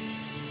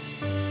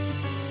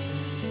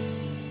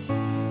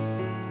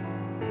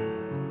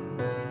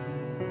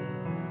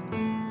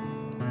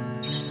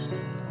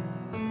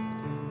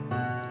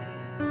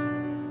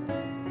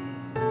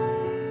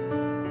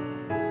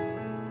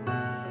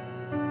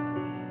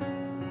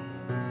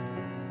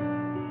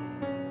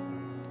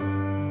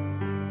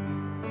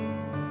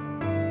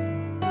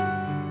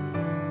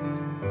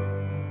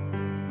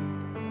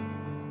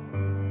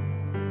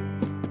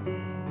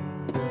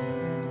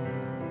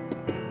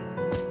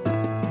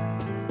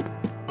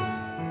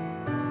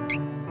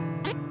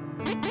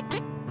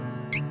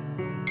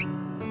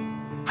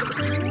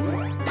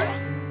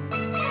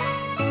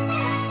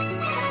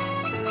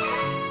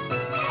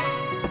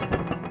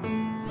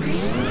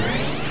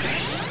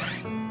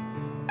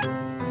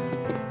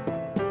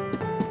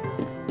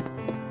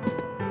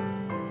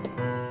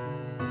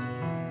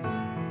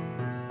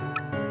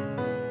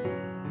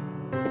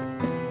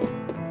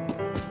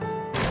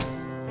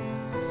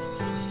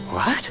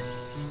 What?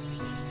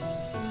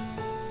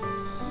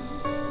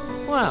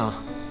 Wow,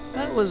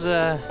 that was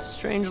a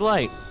strange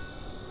light.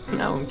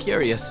 Now I'm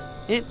curious.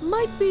 It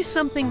might be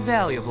something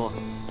valuable.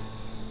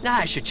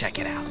 I should check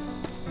it out.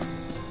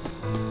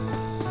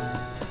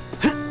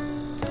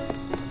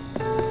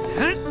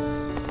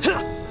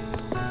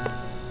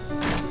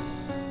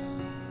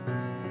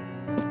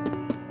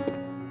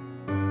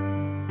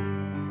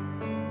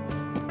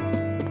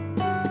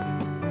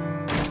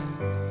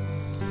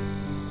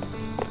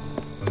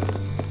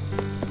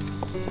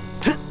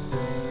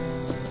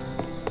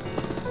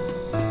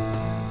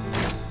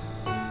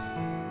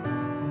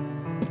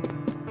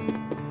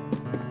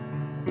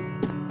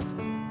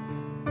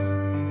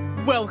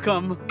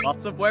 Welcome.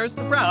 Lots of wares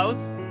to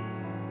browse.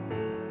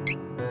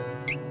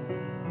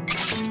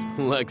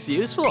 Looks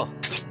useful.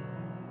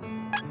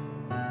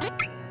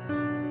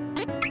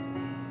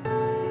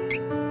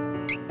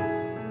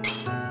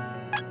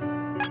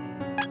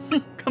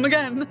 Come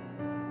again.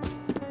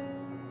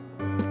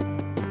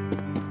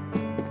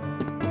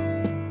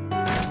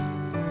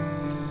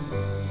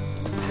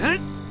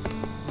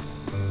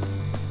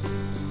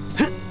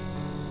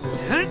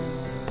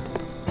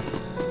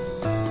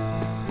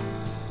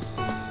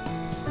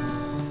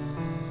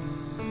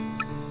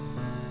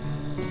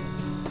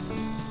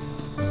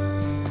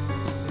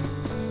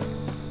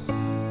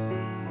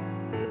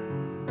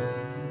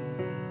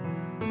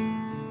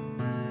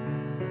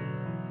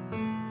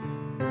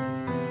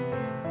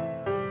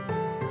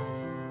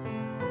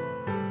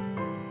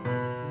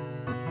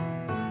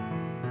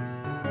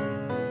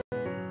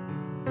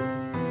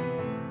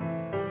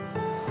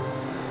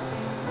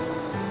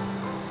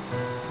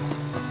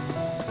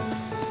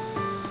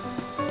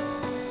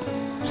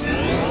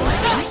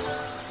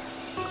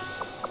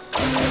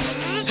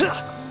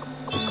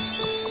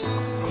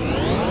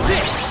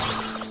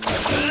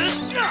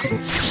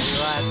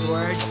 Last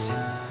words?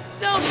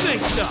 Don't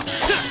think so.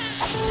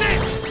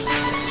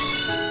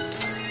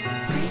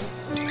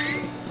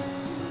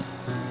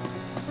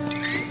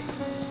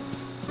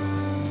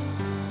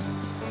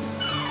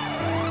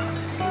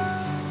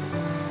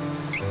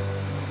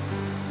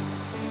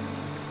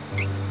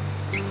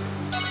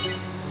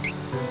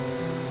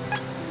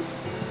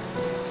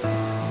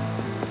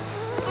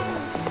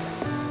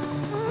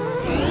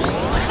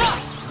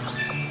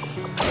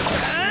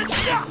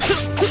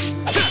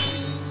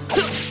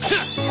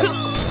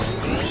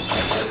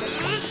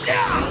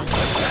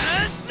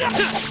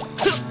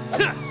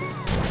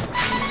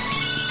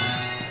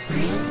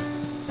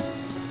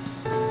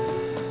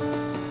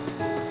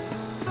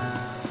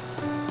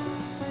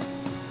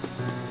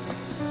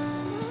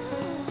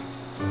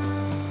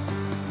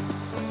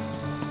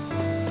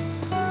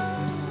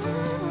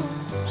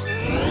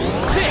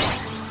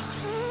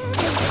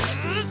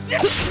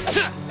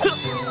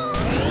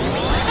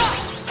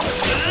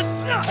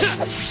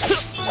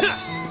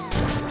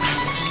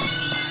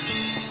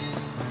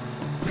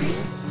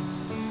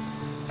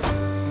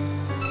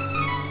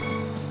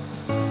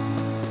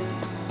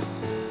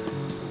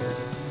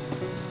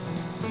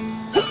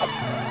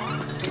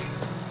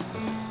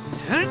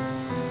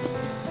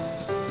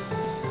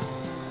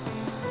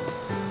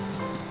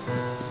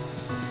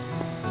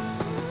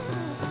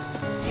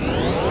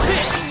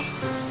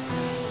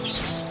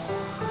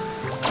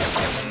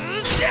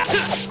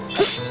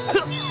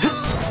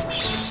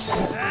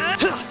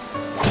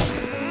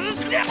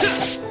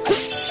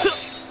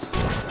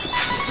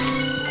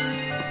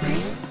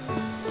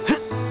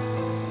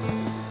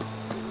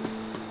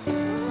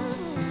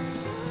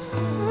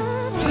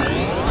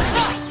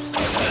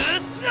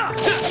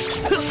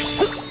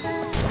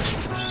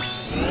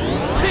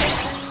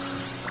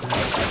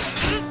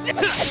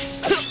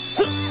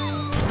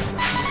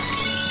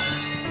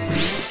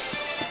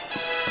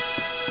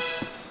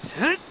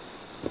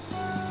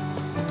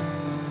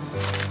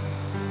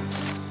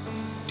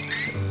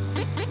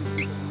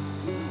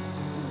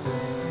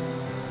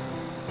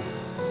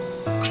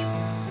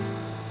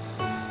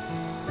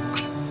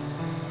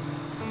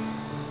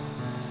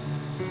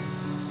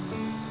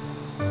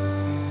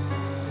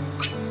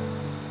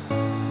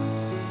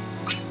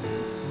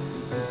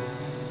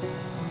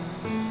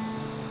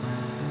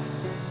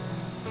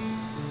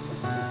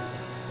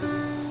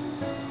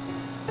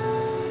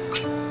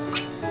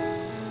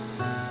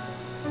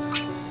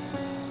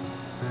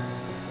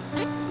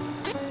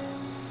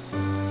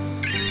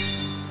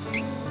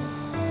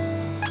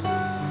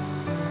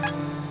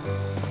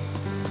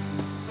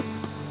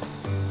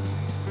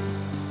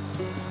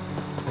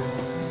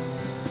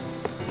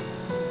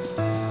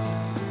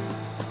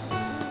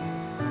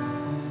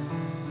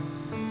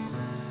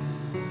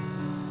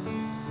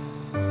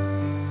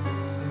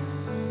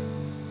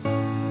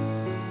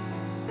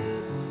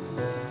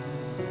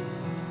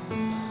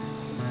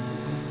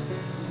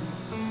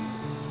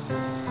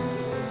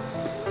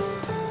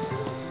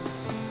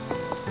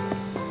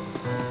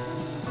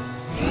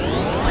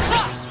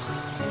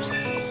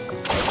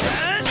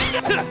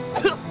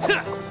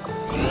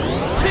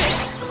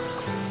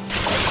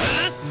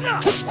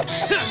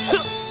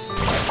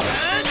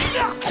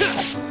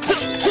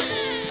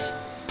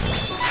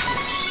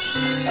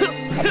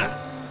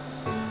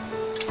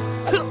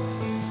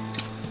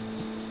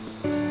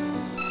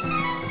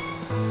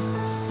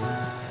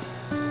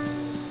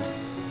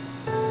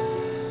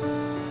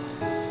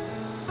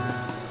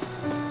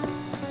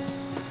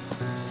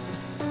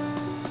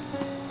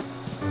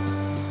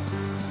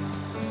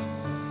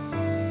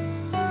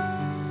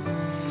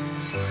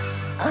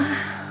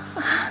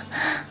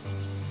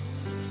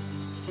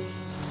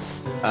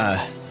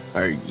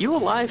 Are you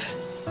alive?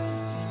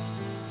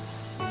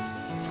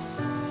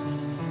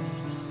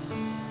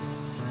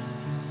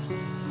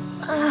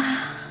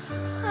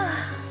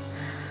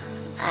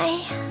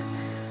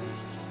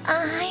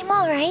 I'm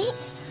all right.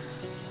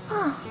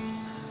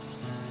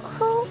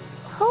 Oh,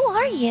 who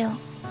are you?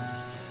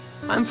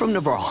 I'm from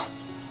Navarre,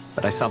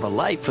 but I saw the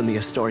light from the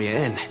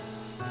Astoria Inn.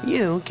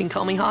 You can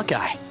call me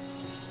Hawkeye.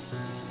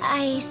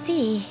 I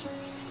see.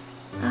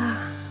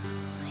 I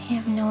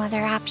have no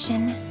other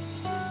option.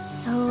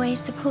 So I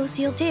suppose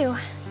you'll do.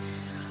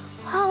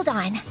 Hold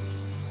on.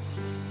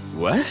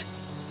 What?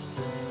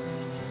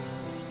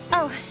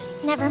 Oh,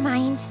 never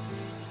mind.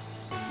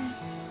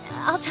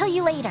 I'll tell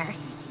you later.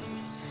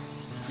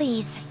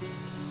 Please,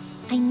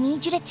 I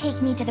need you to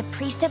take me to the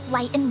Priest of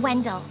Light in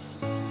Wendell.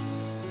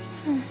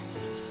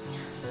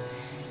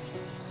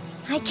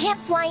 I can't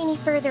fly any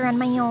further on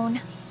my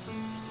own.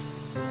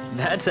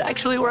 That's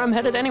actually where I'm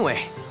headed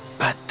anyway.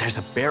 But there's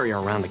a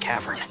barrier around the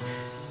cavern.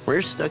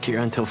 We're stuck here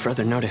until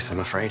further notice, I'm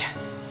afraid.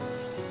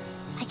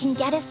 I can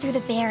get us through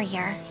the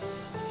barrier.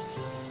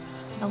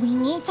 But we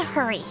need to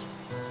hurry.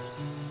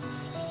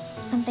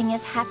 Something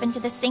has happened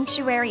to the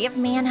Sanctuary of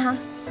Mana.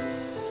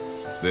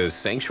 The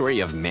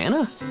Sanctuary of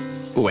Mana?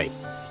 Wait.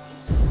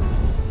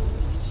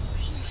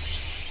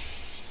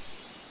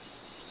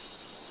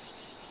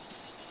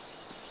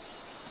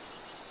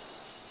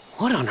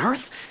 What on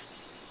earth?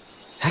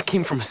 That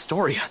came from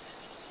Astoria.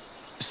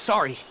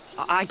 Sorry,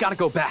 I gotta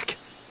go back.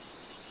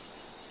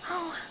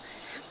 Oh,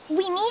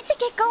 we need to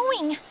get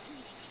going.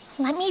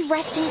 Let me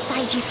rest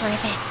inside you for a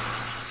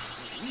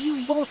bit.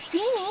 You won't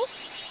see me,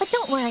 but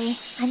don't worry,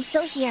 I'm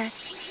still here.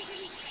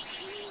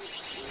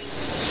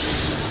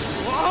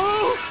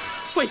 Whoa!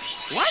 Wait,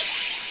 what?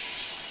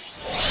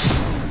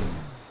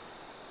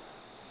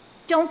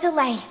 Don't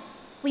delay.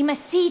 We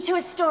must see to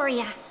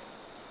Astoria.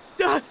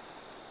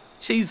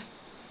 She's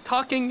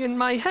talking in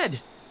my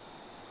head.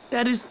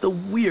 That is the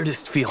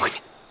weirdest feeling.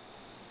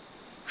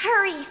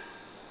 Hurry!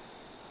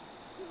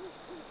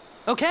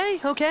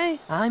 Okay,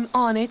 I'm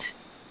on it.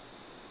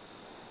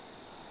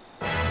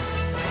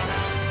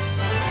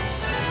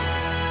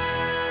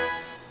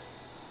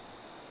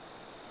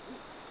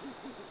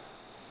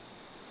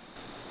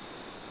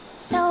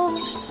 So,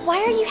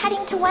 why are you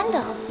heading to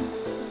Wendell?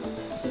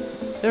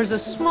 There's a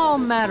small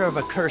matter of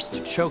a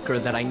cursed choker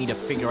that I need to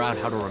figure out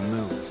how to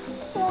remove.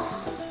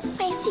 Oh,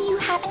 I see you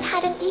haven't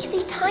had an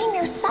easy time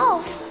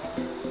yourself.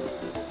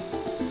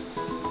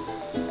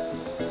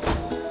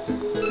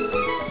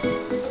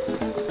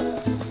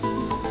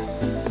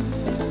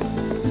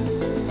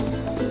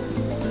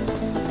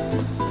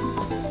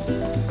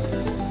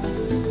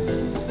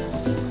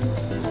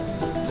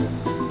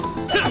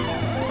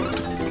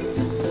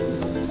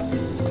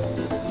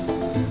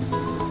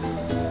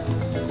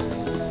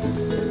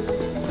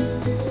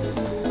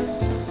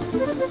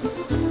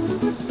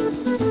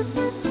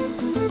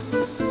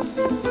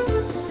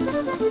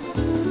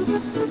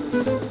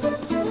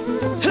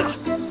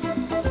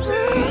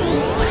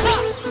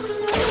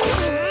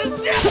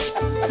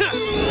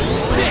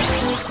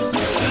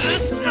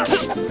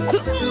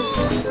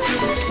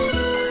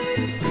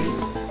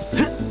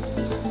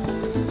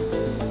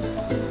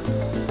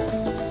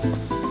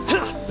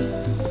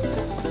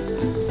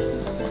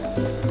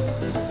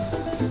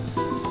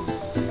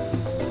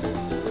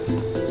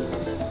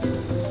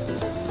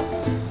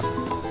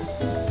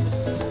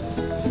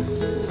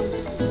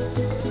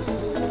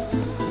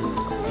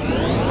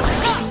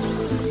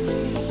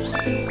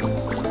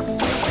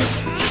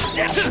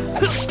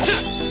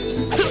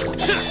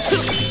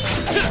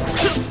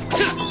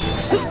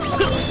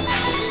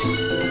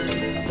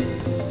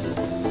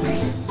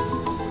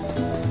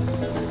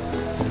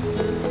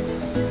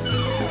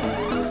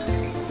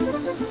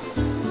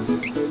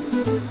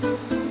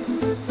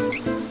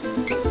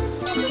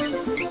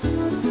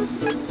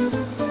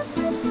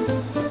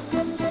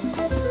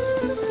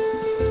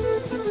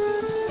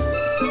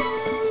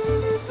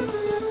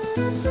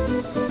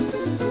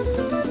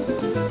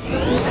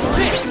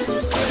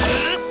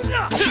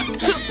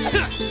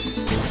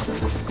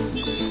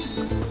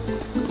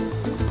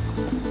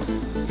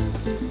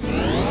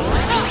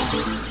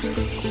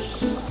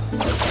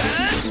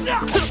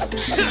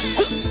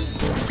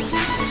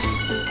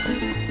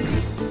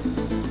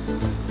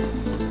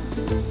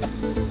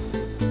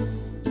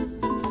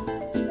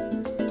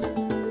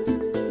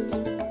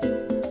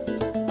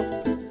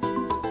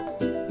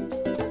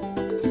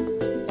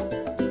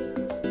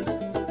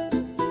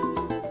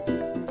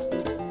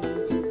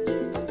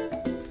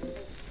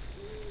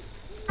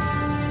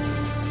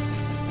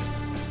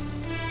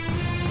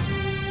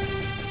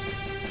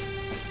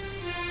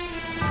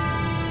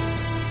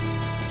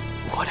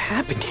 What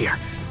happened here?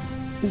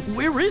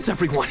 Where is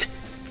everyone?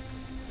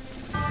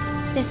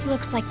 This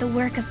looks like the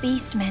work of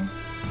beastmen.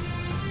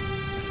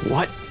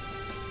 What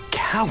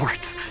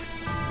cowards?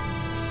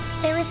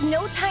 There is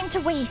no time to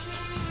waste.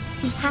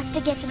 We have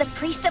to get to the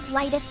Priest of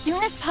Light as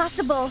soon as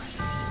possible.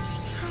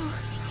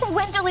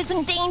 Wendell is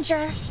in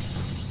danger.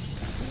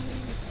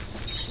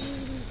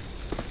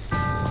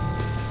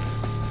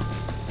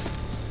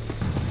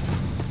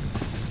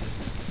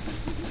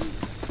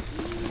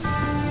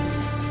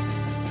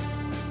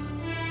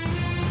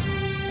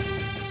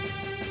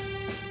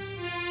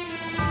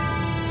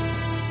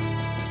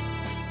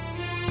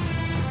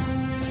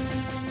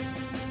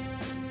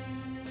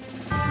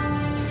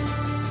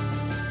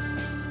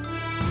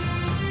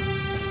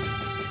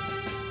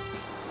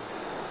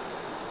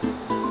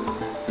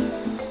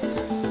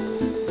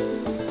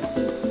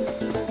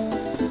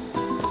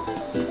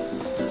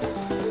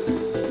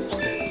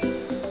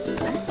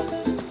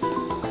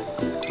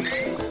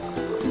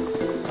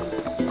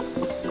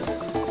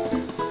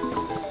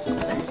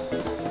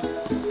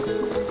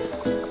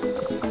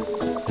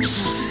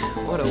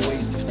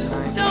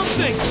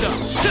 think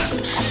so.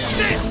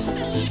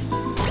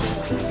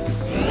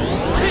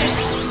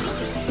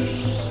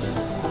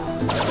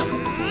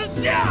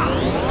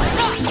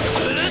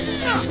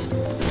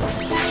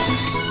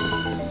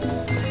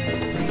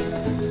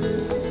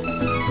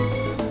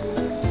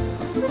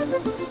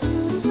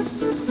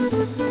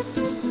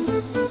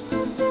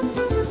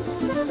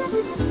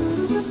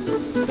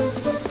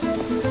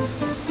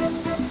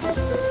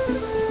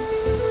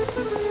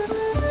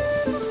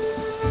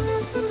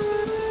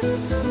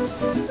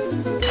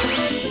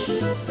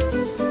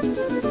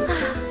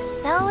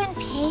 So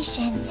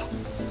impatient.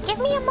 Give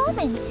me a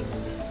moment.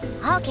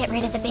 I'll get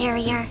rid of the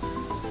barrier.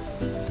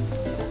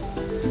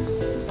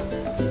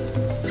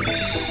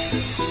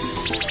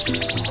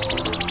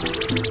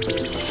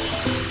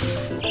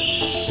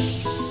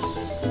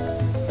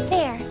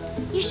 There.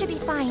 You should be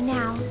fine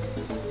now.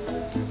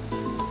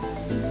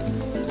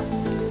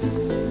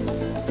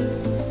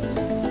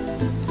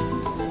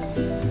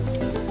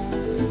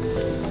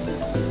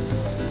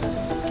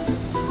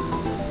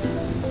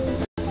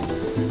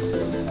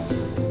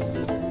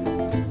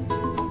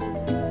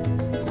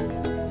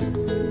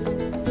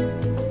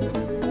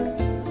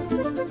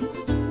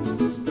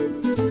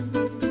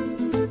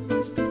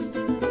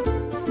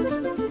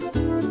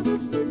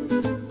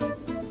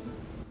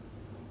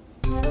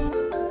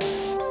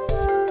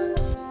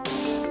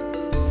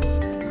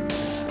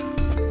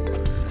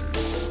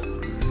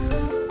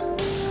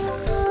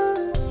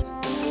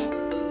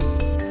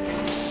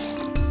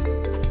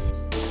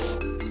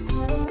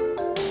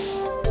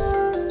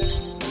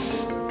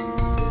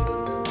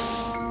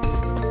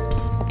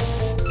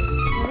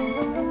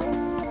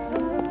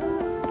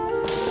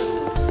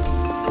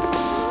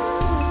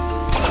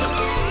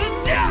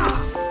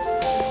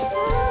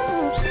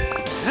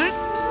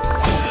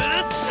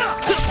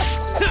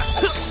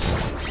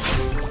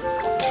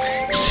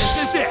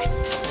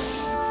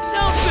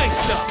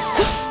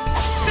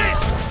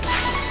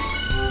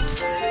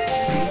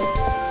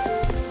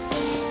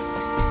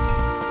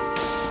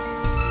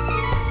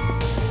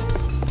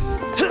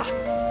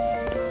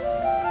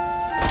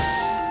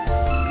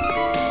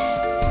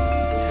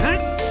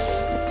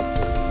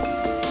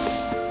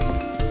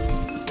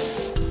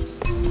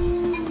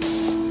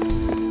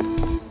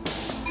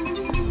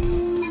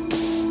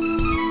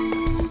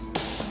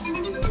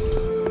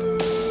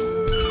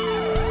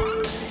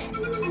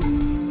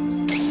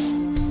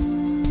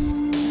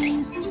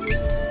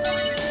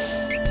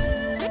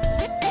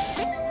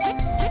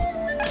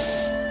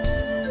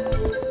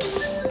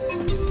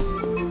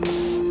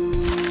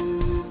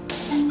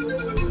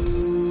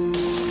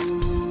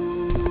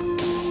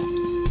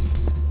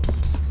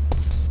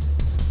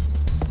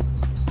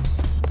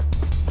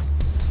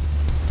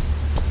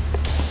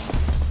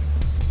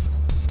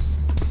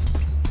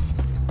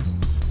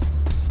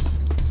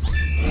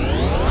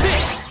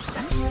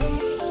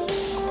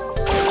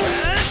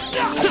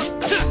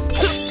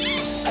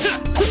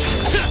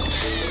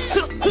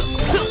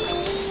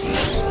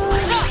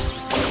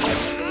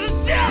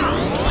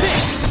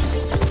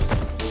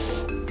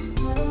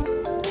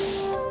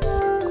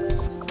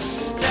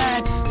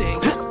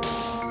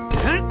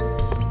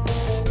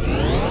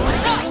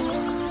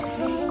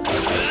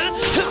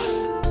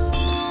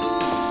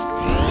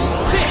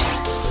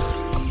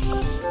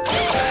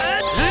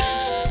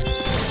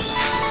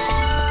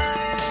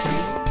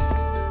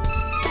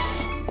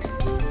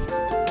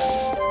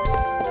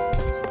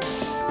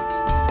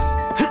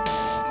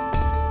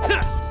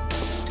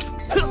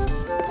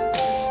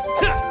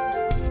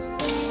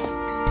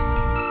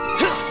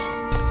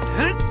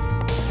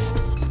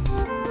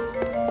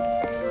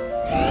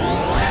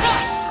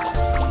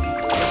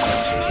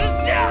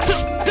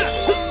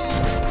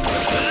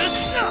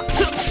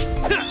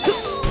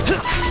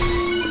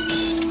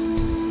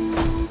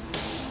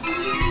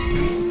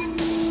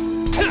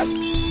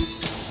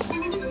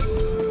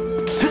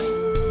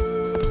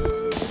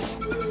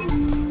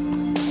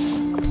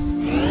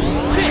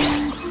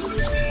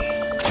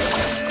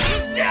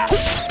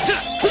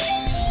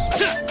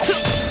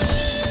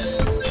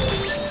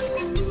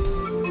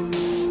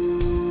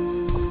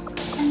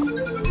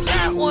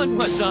 one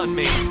was on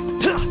me.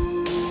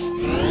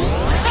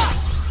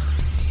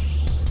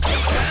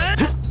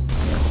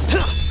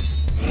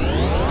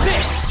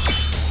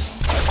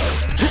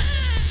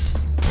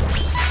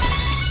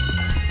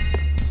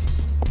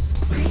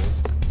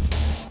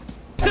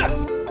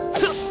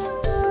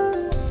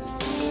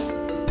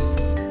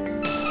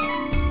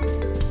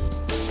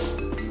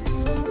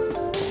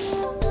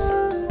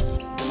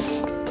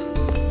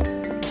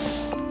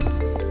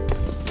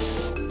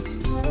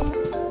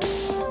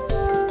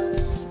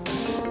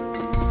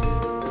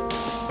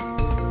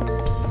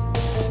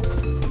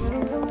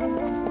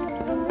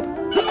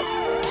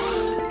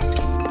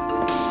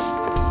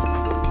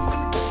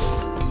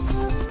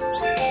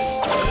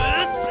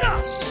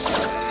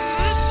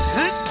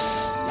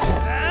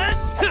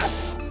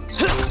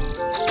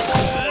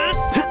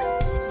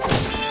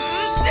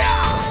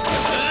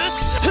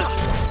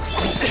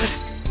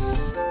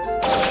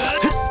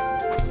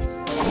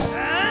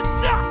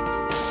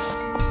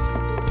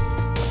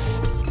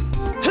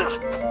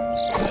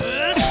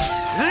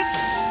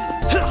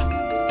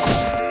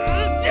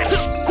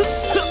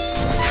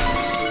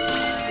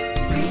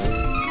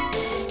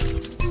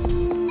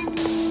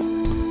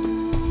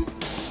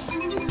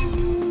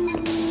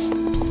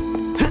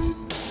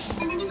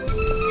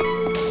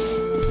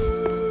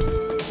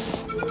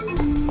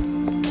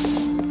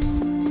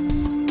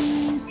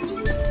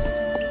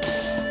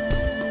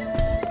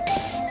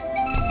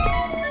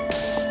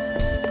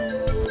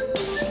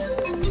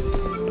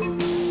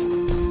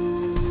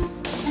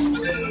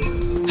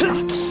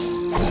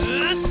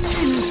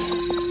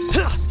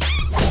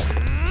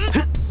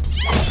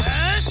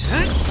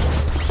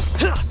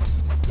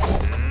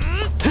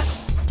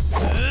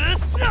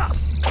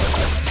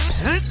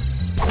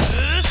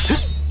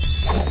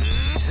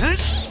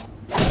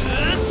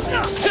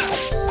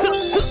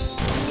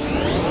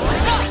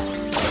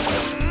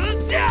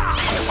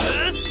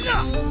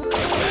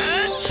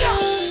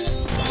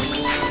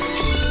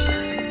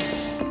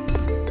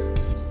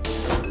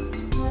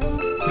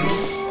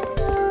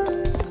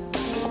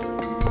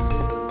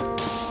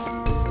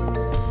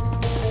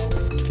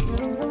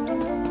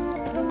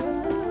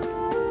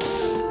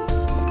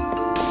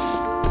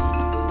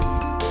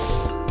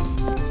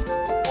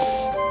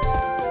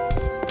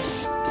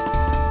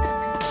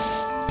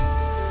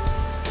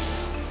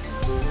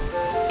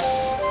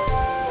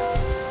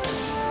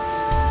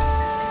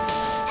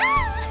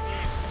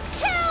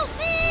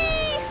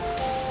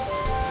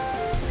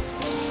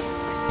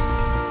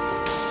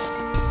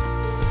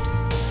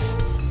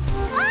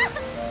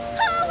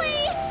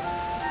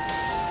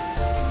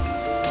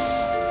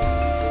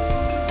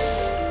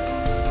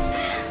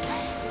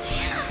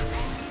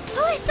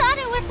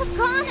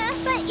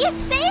 You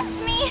saved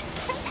me!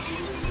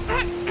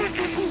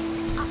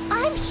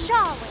 I'm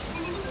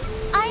Charlotte.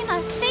 I'm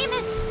a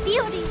famous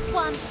beauty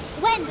from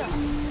Wendell.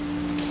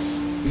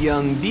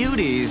 Young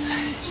beauties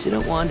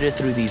shouldn't wander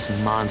through these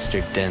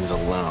monster dens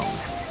alone.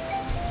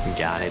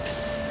 Got it?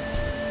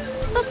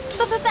 But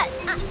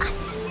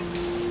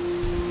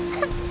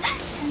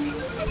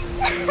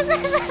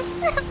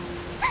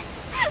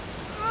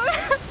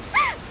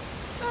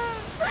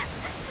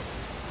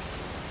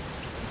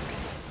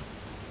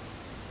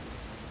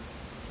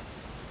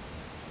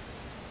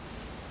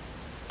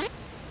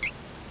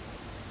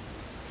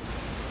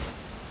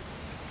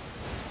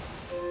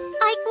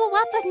I grew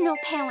up with no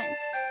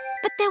parents,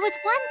 but there was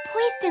one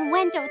priest in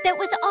Wendell that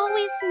was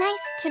always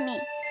nice to me.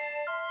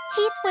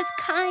 Heath was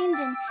kind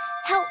and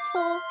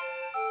helpful.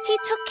 He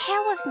took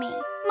care of me.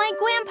 My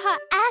grandpa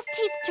asked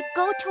Heath to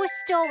go to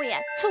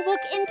Astoria to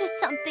look into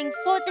something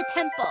for the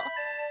temple.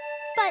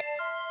 But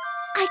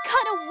I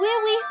got a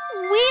really,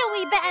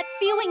 really bad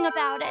feeling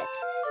about it.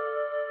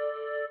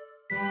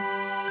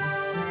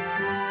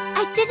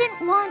 I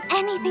didn't want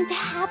anything to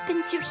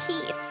happen to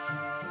Heath.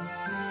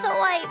 So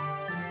I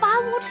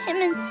followed him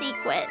in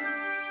secret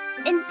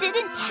and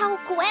didn't tell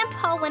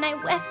Grandpa when I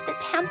left the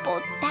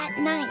temple that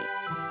night.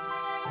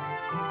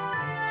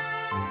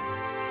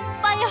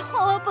 By a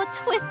horrible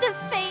twist of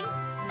fate,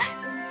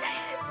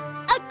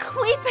 a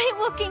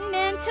creepy-looking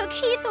man took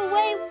Heath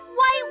away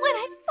right when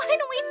I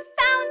finally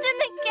found him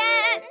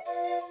again.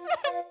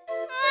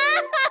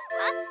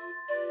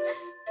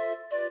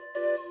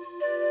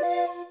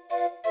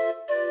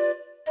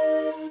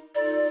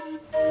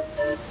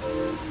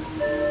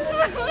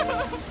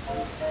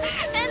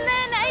 And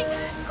then I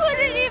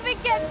couldn't even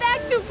get back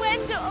to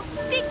Wendell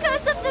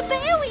because of the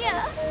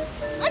barrier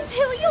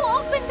until you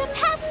opened the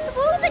path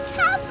through the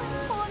cavern.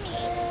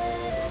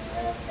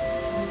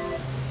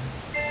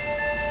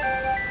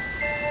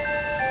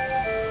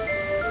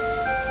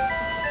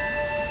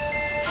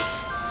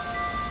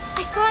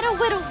 I got a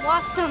little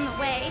lost on the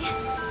way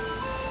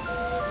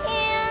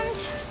and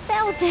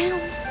fell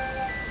down.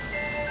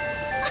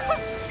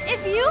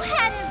 If you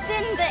hadn't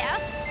been there,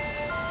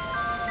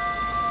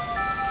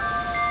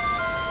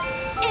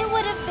 it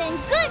would have been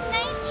good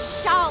night,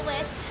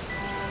 Charlotte.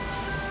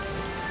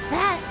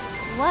 That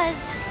was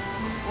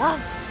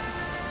close.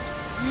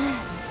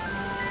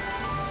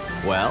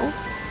 Well,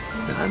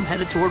 I'm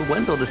headed toward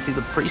Wendell to see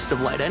the Priest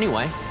of Light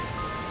anyway.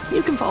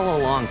 You can follow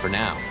along for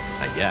now,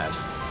 I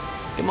guess.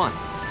 Come on.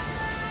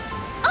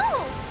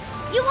 Oh!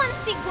 You want to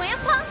see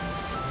Grandpa?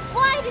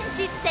 Why didn't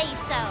you say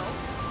so?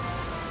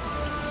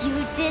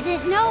 You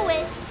didn't know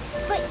it,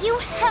 but you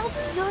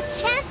helped your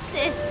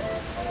chances.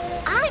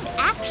 I'm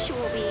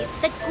actually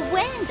the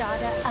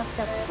granddaughter of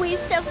the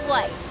Priest of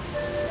Light.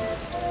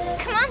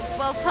 Come on,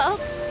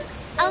 Slowpoke.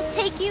 I'll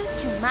take you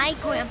to my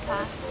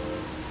grandpa.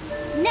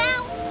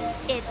 Now,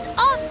 it's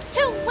off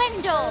to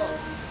Wendell!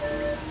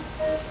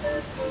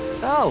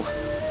 Oh,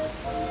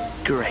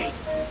 great.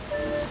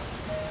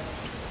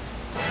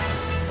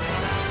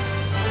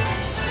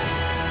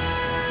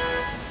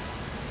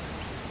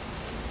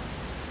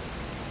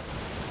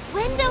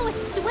 Wendell is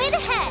straight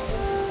ahead.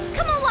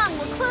 Come along,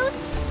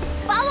 recruits.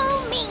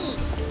 Follow me.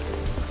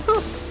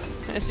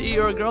 I see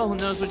you're a girl who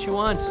knows what she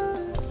wants.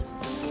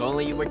 If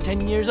only you were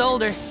 10 years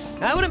older,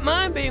 I wouldn't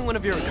mind being one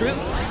of your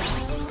recruits.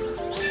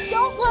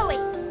 Don't worry,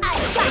 I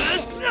got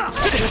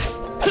this.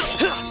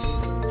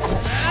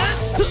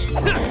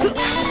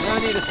 No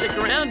need to stick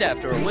around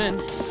after a win.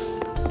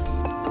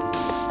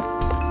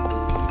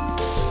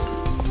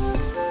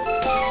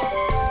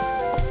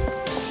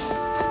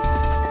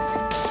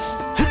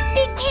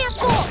 Be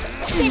careful!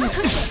 This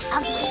could get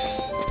ugly.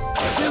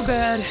 Too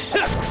bad.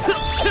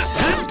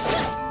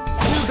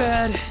 Too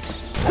bad.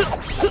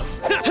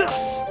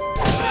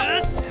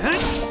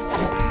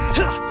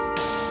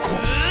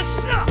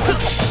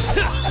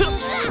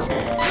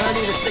 No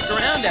need to stick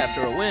around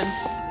after a win.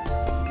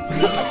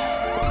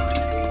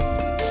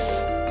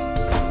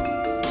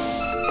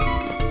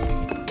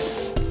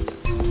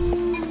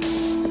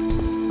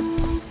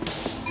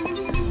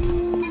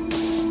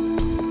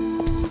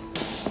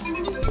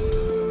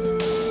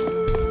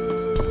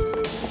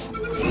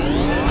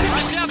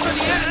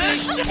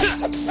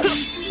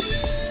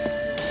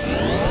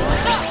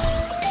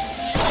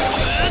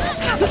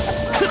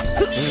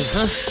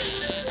 Of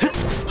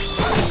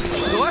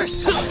course.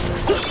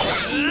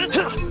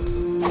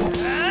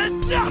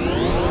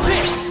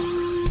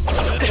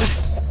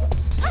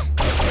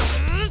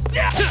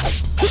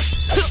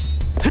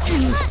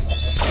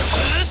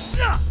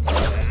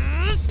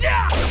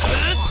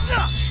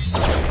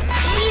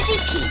 Easy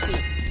peasy.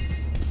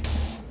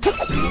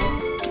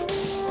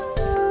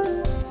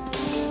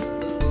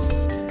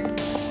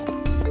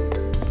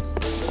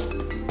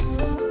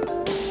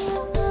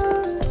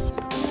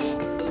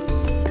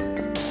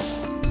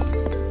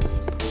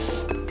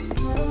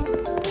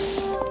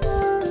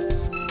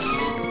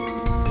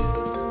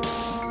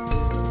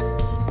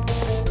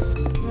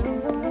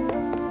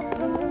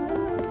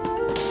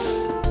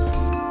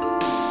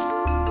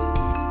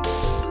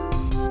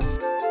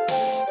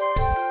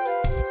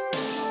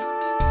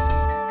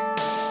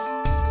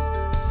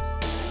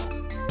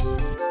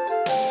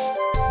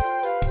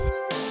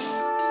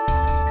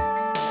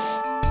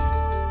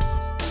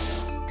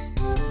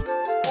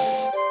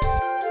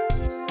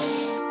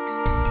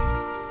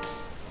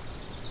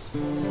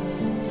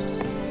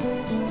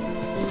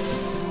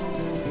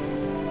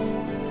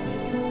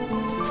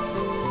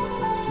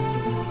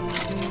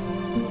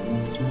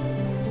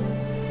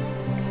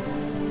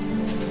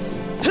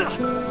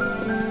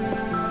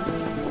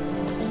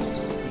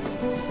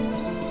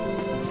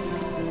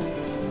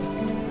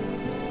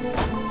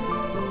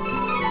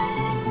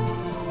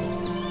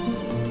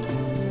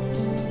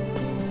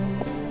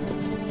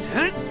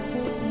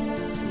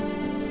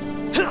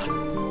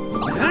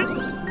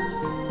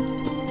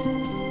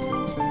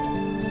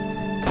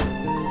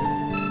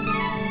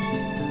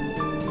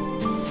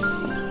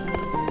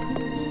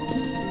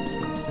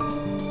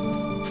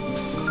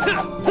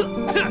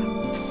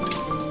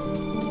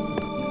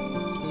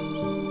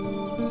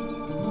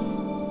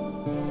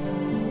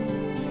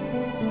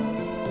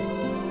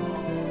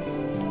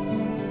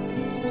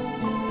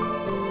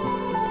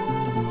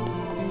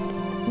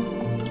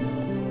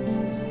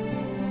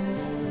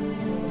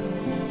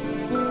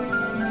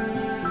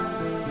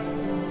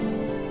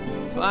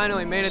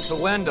 finally made it to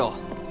Wendell.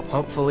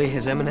 Hopefully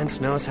His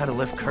Eminence knows how to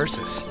lift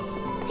curses.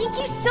 Thank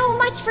you so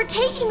much for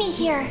taking me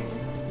here.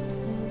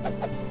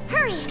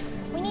 Hurry!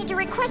 We need to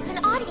request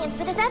an audience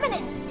with His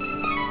Eminence.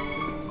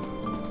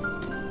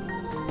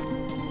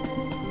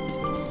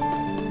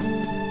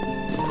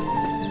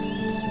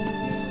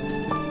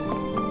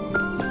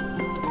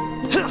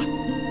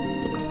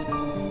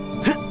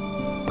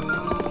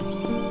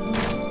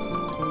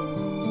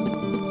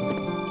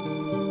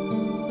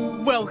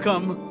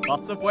 Welcome.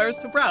 Lots of wares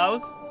to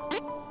browse.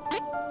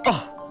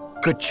 Oh,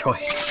 good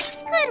choice.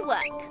 Good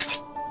work.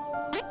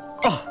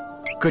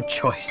 Oh, good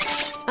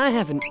choice. I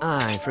have an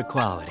eye for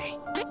quality.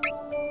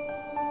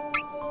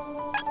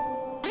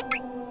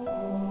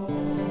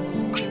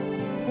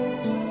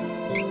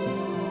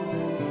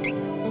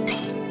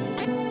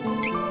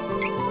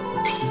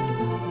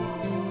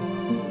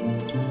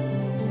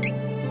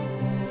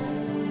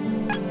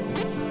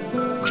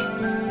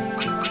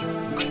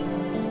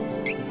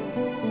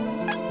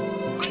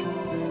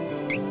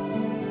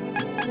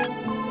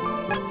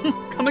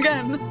 Come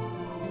again.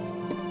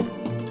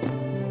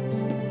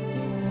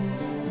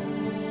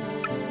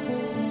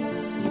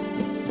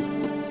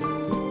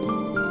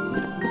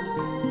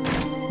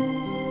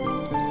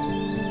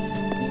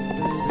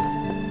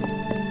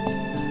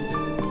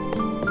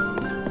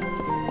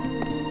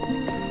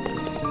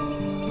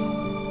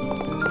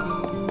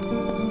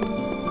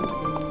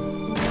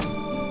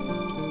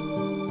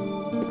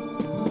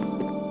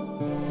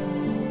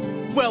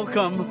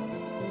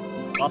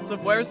 Welcome. Lots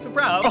of wares to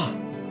browse. Oh,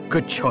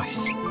 good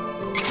choice.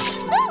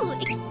 Ooh,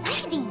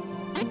 exciting!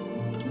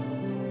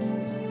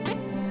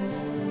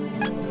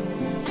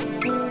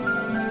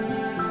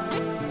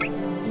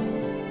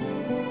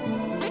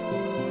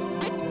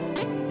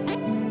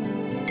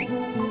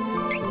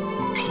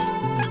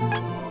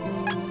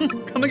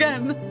 Come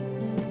again.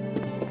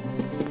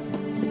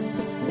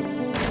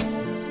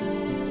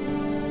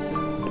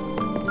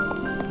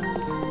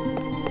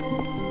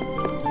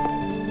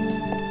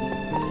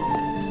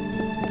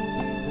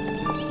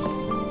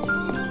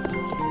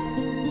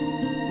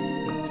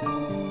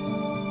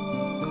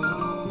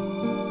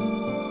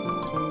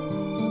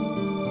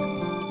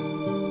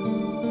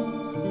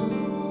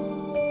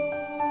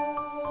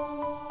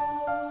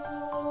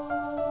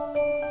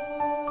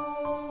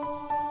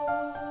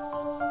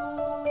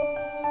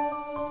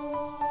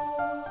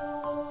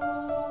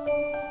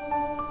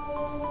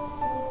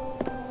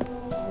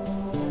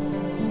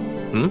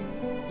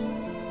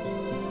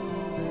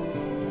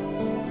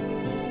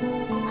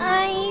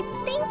 I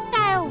think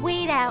I'll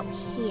wait out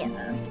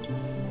here.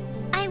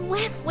 I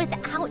left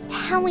without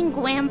telling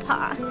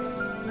Grandpa.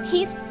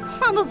 He's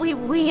probably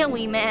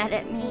really mad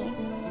at me.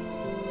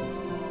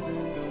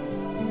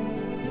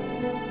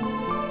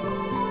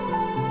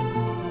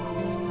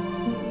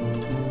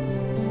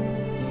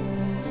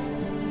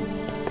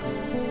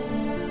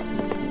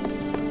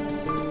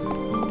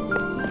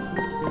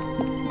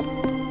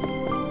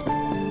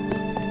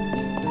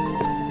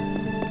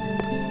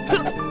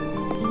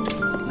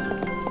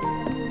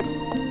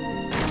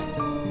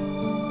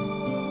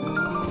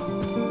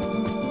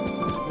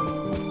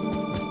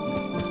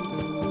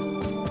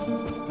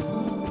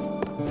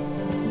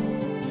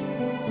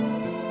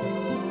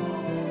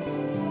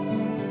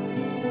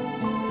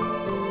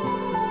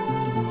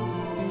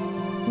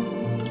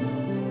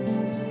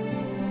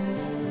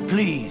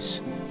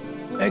 Please,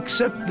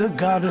 accept the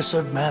Goddess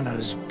of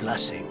Mana's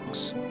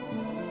blessings.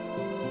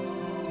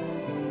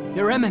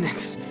 Your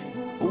Eminence,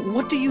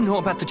 what do you know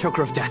about the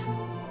Choker of Death?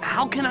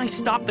 How can I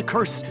stop the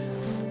curse?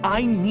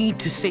 I need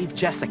to save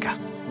Jessica.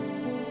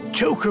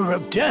 Choker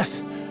of Death?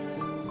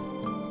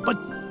 But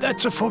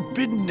that's a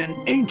forbidden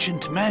and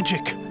ancient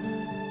magic.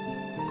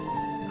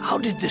 How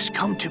did this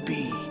come to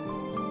be?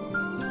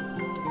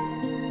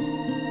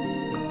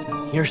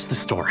 Here's the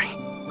story.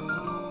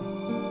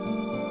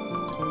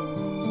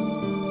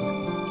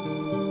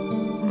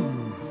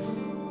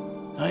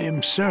 I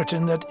am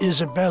certain that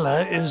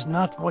Isabella is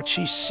not what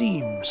she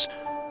seems.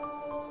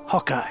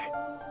 Hawkeye,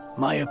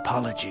 my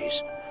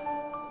apologies.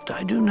 But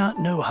I do not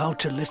know how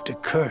to lift a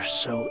curse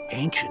so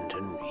ancient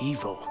and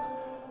evil.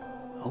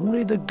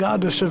 Only the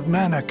Goddess of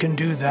Mana can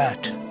do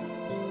that.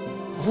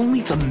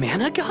 Only the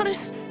Mana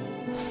Goddess?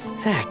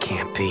 That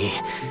can't be.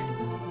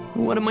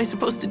 What am I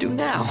supposed to do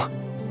now?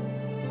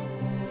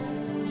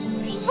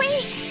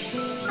 Wait!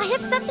 I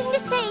have something to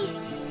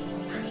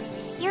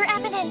say. Your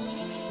Eminence,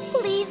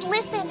 please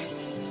listen.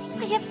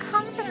 I have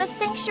come from the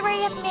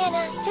Sanctuary of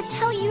Mana to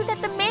tell you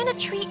that the Mana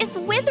Tree is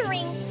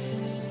withering.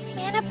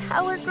 Mana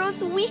power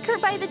grows weaker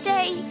by the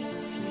day.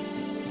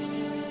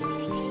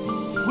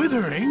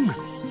 Withering?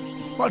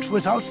 But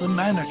without the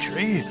Mana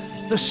Tree,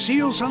 the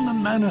seals on the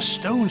Mana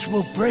Stones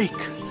will break.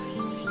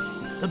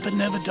 The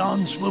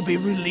Benevodons will be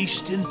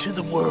released into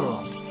the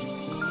world.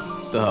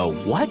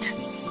 What?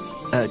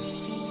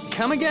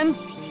 Come again?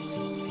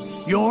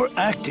 You're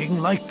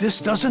acting like this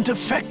doesn't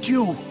affect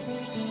you.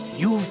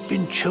 You've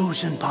been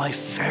chosen by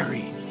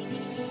Fairy.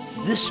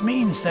 This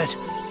means that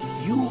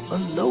you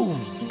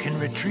alone can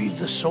retrieve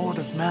the Sword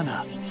of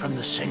Mana from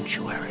the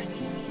Sanctuary.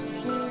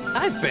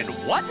 I've been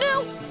what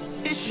now?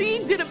 She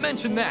didn't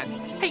mention that.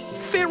 Hey,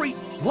 Fairy,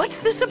 what's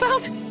this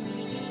about?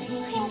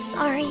 I'm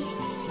sorry.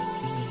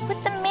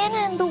 With the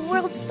mana in the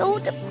world so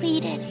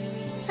depleted,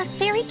 a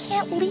fairy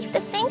can't leave the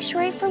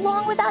sanctuary for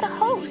long without a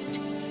host.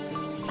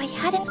 If I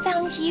hadn't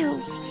found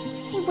you,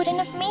 he wouldn't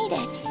have made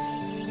it.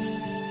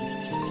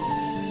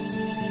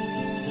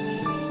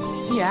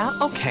 Yeah,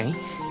 okay.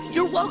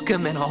 You're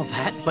welcome and all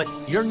that, but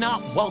you're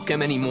not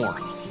welcome anymore.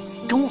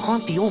 Go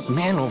haunt the old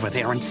man over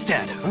there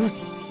instead, huh?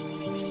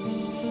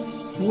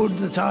 Would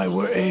that I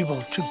were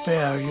able to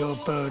bear your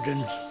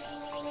burdens.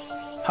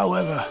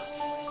 However,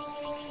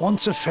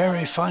 once a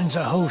fairy finds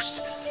a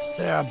host,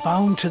 they are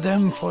bound to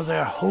them for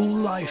their whole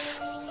life.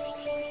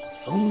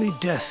 Only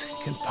death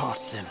can part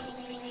them.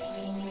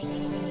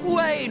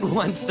 Wait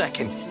 1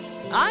 second.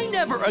 I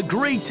never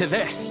agreed to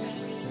this.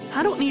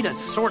 I don't need a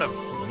sort of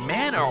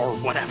mana or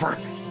whatever.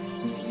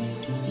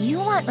 You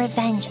want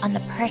revenge on the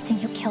person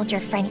who killed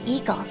your friend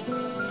Eagle,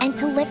 and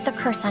to lift the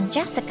curse on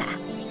Jessica,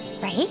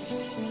 right?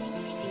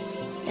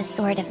 The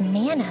Sword of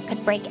Mana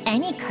could break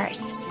any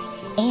curse,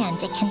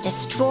 and it can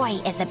destroy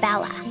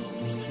Isabella.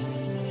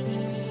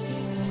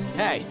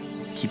 Hey,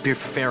 keep your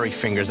fairy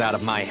fingers out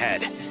of my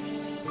head.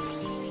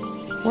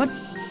 What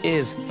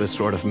is the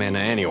Sword of Mana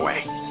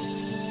anyway?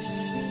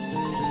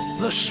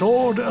 The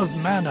Sword of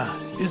Mana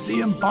is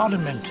the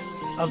embodiment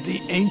of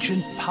the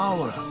ancient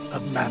power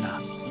of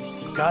mana,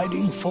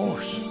 guiding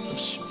force of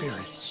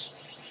spirits.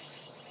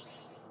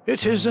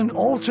 It is an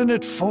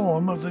alternate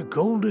form of the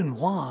golden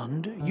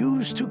wand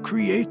used to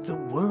create the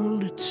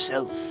world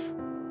itself.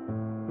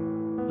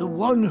 The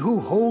one who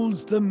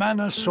holds the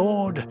mana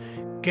sword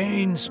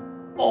gains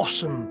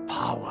awesome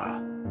power.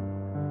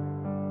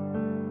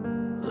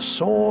 The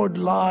sword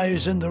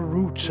lies in the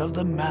roots of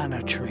the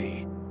mana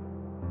tree,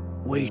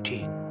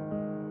 waiting.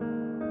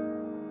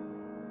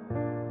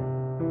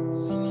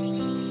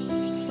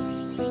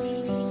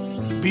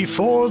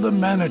 Before the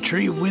mana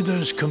tree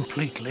withers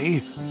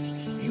completely,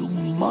 you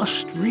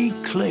must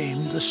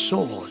reclaim the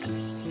sword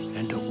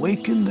and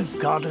awaken the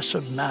goddess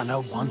of mana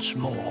once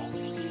more.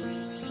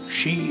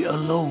 She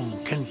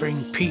alone can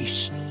bring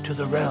peace to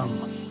the realm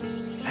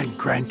and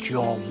grant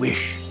your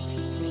wish.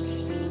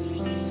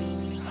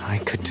 I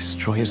could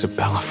destroy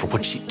Isabella for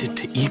what she did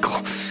to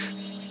Eagle.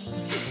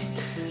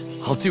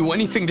 I'll do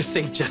anything to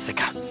save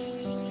Jessica.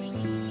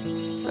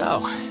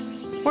 So,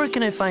 where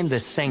can I find the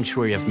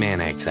Sanctuary of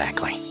Mana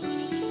exactly?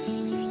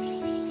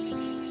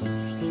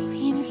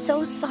 I am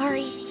so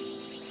sorry.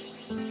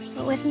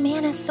 But with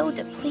mana so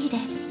depleted,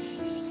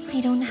 I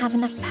don't have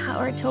enough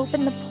power to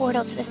open the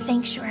portal to the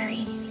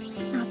sanctuary.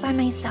 Not by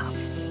myself.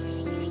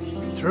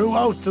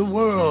 Throughout the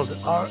world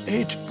are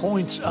 8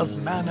 points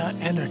of mana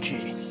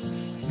energy,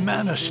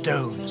 mana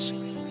stones,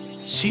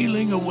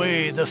 sealing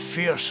away the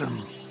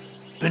fearsome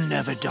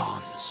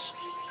Benevodons.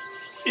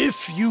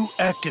 If you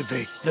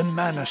activate the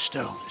mana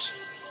stones,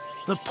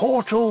 the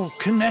portal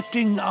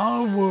connecting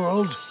our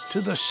world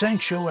to the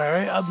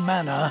Sanctuary of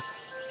Mana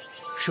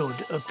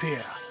should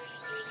appear.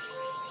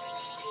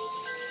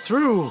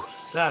 Through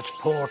that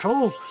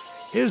portal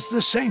is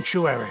the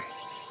Sanctuary.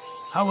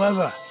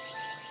 However,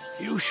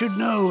 you should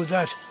know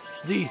that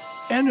the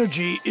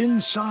energy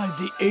inside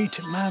the 8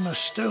 mana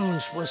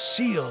stones was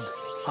sealed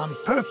on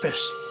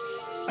purpose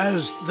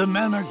as the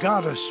mana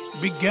goddess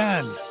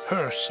began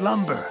her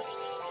slumber.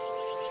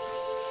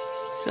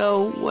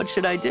 So, what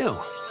should I do?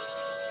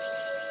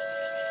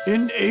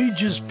 In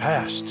ages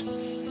past,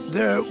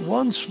 there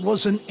once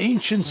was an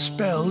ancient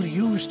spell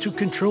used to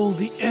control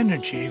the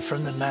energy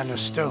from the mana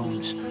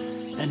stones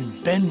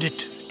and bend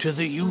it to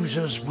the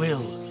user's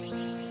will.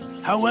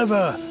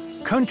 However,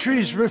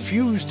 countries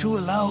refused to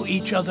allow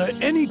each other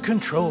any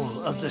control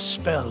of the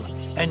spell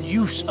and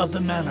use of the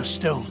mana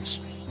stones.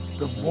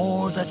 The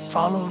war that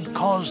followed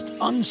caused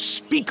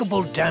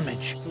unspeakable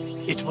damage.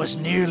 It was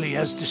nearly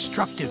as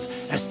destructive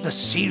as the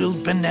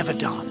sealed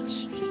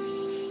Benevodons.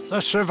 The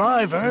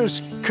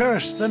survivors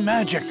cursed the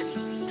magic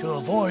to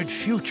avoid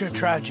future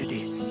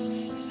tragedy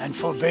and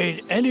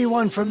forbade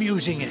anyone from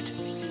using it.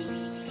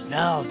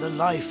 Now the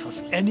life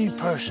of any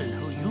person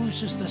who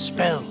uses the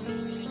spell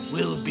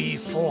will be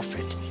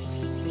forfeit.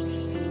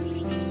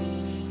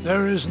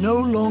 There is no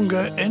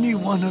longer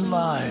anyone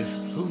alive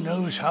who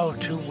knows how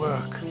to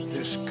work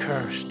this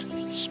cursed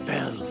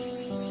spell.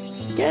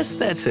 Guess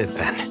that's it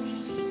then.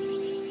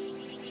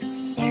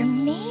 There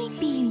may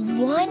be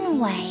one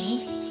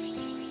way.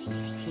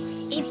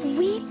 If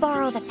we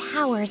borrow the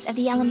powers of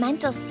the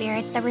elemental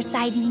spirits that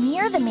reside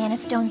near the mana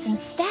stones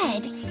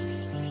instead,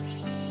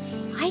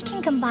 I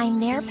can combine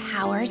their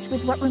powers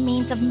with what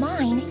remains of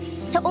mine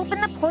to open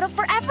the portal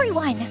for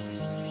everyone.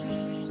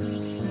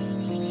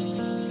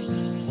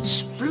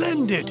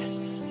 Splendid!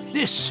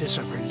 This is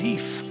a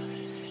relief.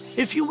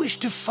 If you wish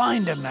to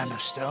find a mana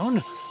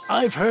stone,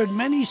 I've heard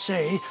many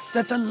say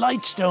that the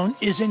Lightstone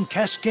is in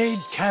Cascade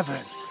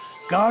Cavern,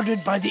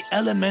 guarded by the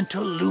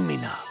elemental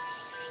Lumina.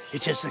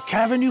 It is the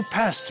cavern you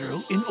pass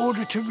through in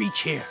order to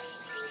reach here.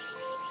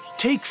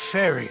 Take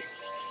Fairy.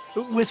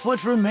 With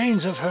what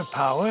remains of her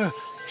power,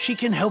 she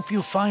can help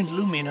you find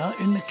Lumina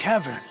in the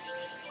cavern.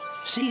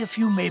 See if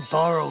you may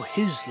borrow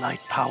his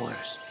light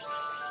powers.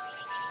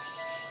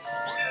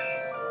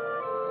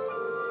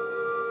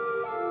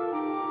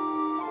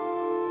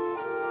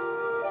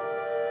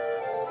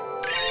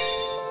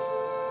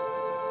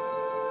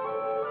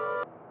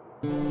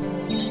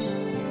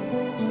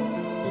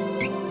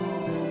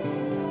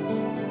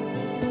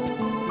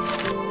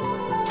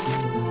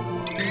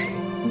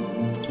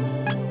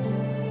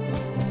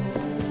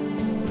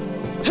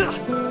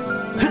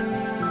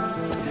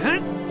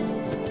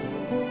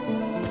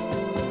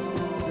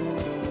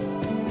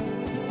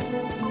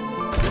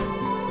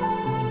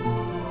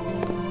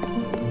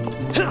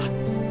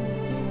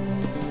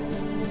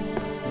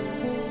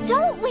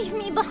 Don't leave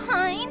me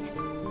behind.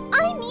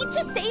 I need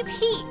to save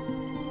Heath.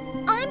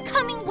 I'm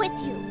coming with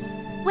you,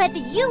 whether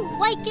you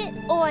like it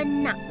or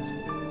not.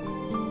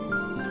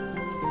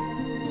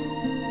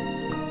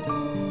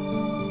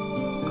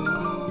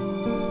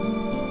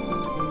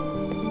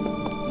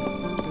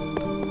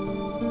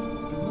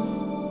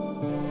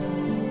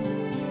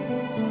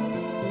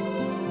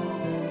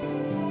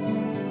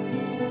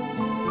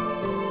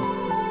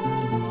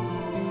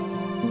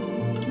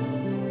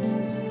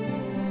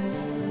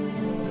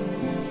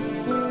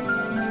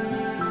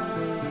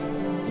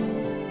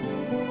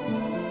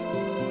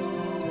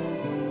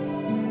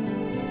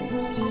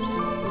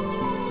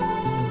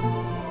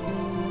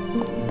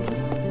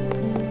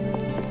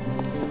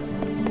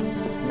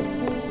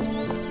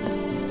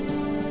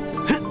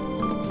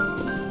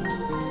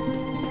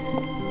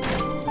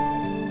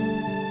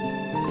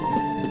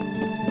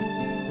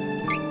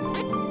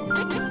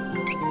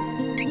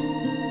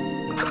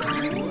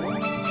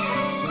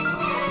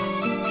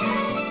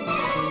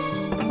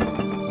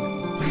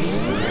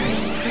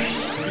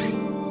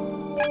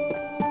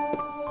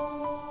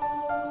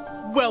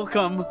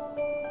 Welcome.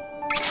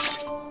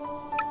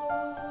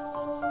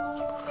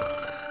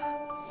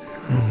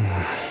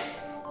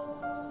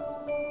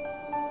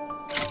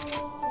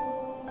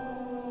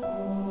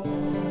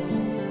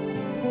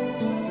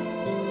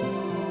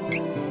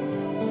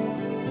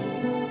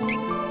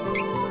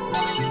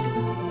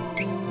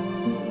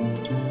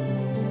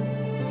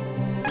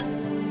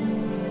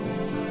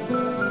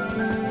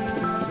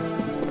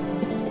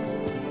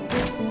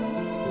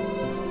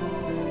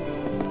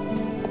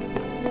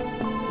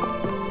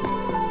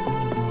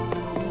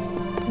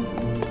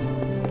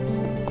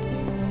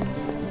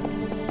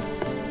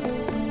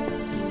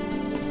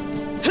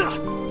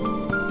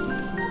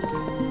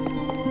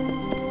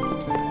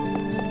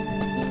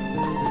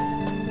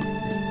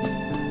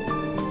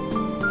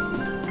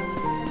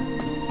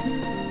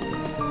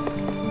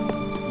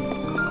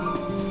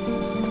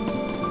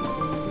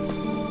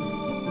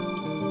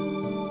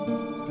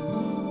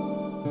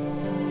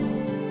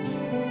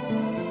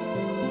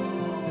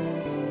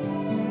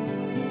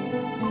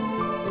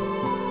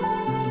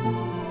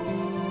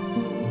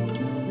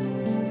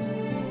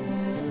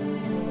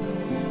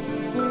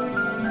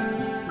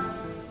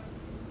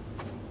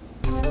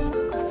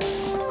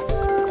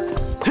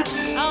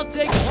 I'll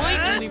take a point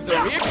and leave the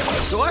rear to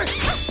the door.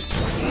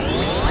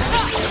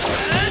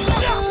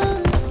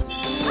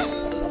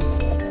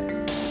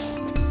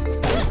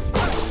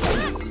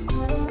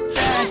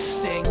 That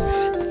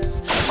stings.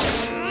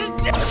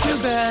 Too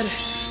bad.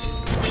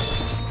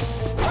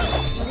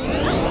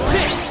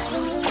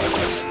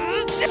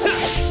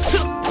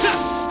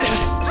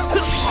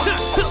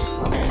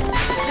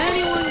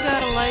 Anyone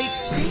got a light?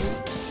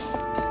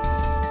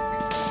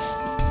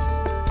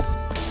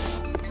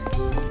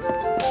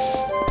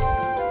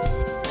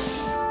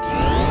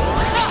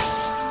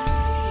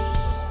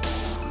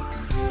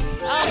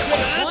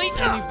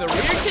 The rear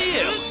to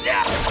you.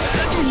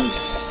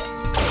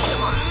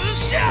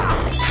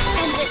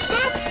 And with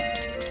that,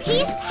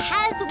 peace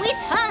has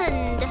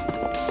returned.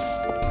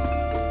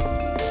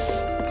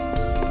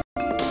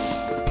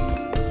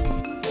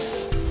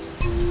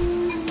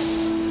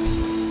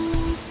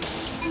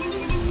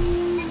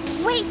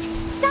 Wait,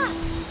 stop.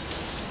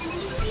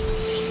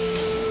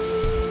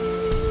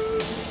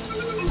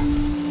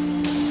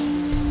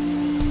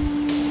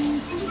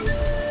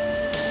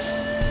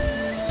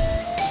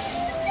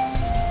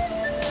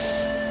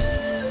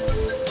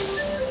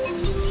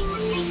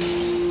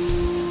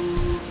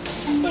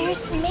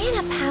 There's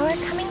mana power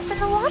coming from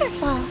the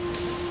waterfall.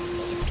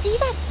 See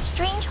that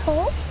strange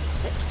hole?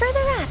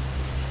 Further up.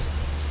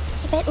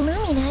 I bet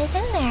Lumina is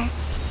in there.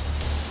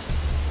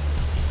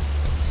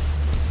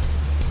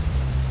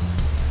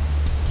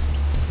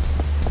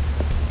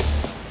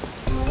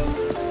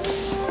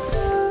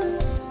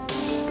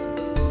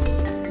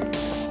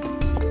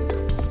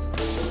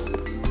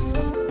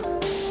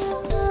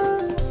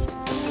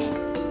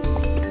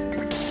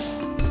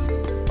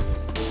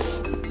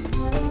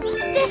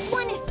 This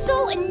one is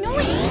so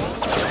annoying.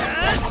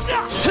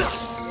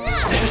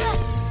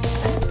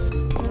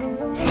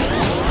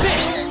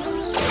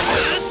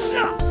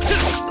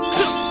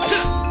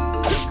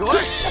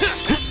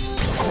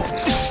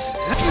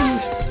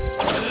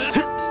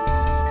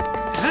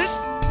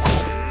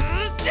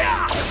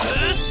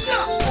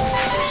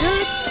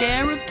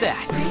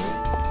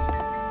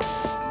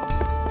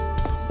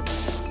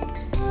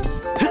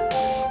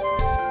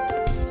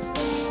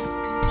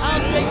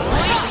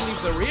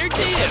 career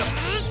to you.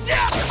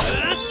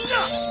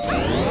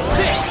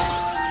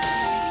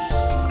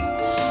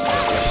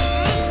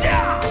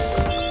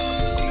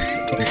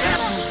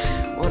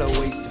 What a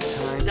waste of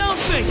time. Don't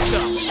think so.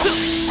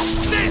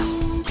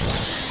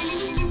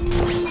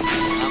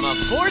 I'm a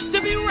force to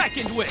be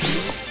reckoned with.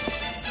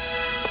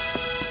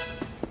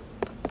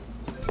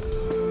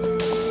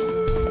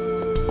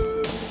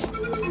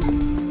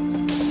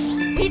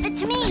 Leave it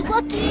to me,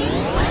 Wookiee!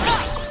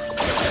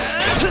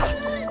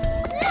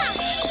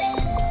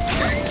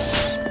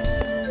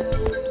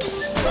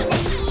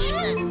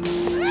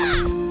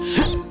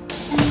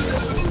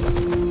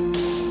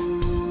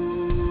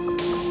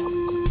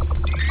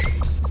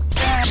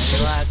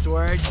 Your last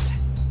words?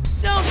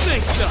 Don't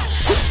think so.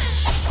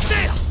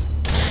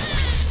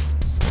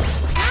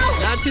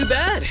 Not too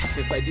bad,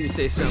 if I do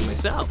say so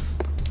myself.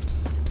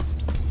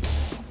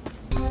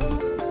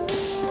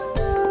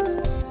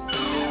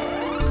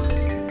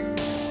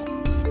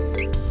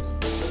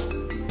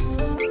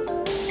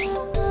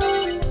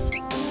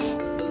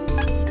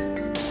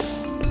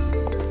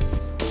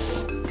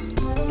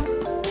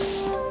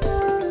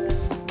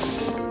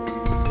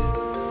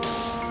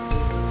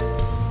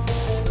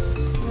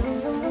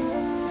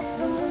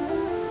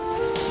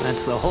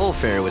 That's the hole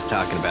Fairy was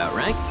talking about,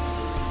 right?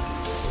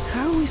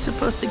 How are we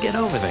supposed to get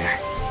over there?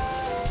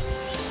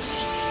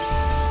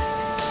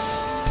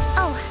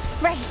 Oh,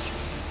 right.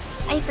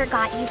 I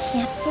forgot you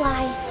can't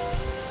fly.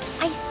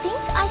 I think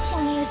I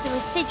can use the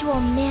residual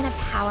mana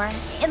power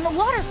in the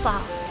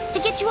waterfall to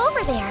get you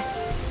over there.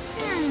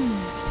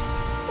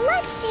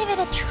 Let's give it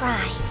a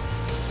try.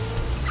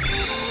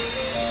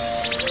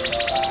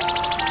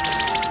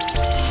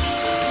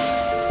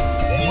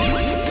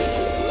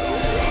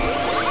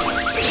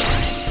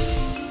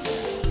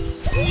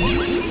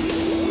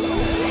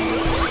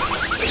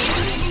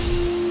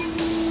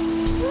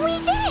 We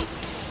did it!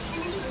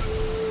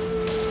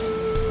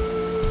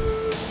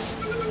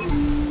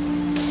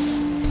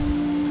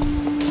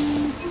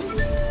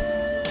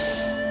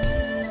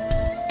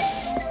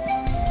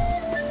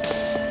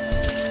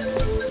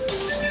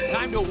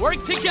 Time to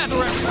work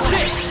together,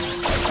 everybody!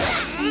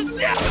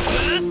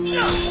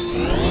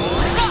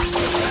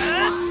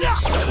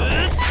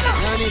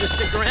 No need to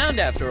stick around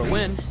after a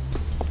win.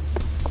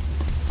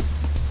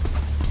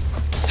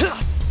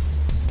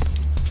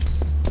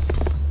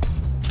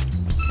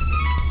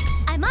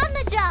 I'm on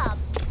the job.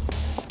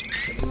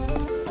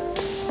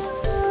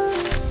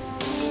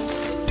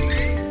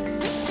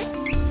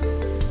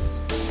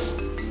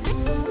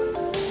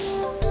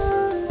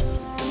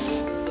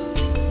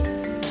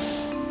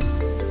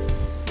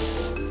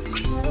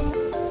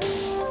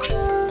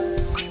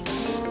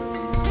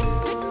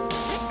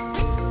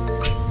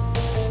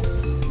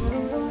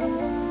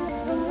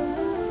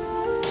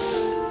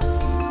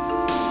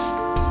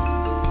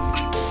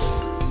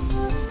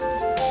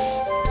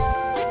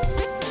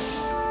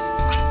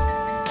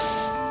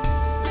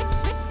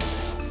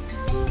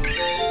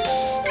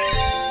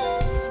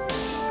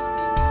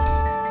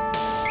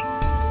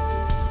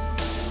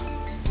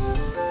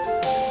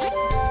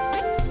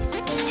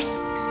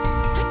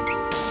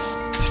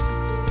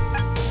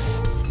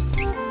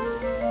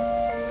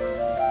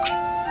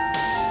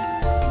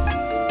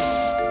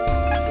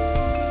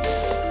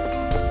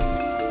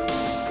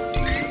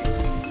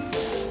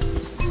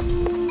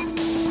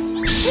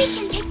 We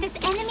can take this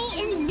enemy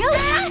in no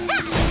time.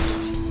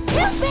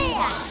 Too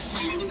bad.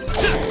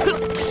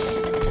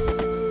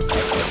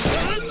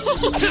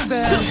 Too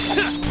bad.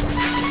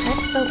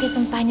 Let's focus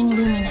on finding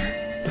Lumina.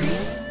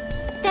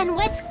 Then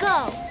let's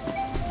go.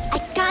 I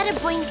gotta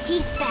bring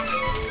Heath back.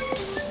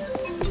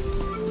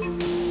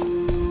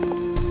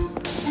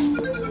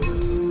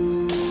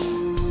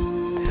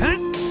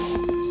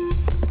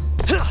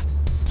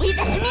 Leave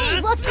it to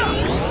me,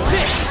 Wookiee.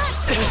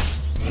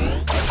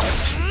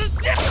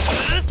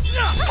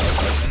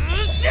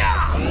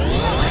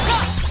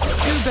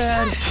 Too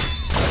bad.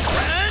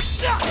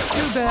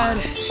 Too bad.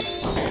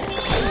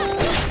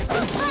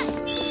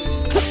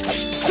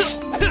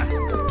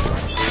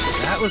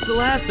 That was the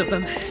last of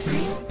them.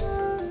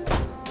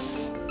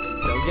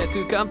 Don't get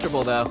too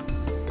comfortable, though.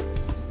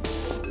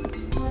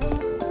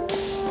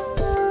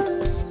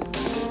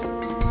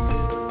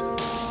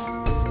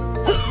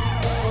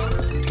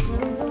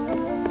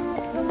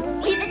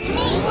 Leave it to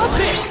me,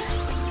 Wookiee.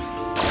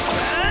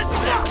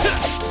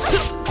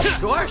 Of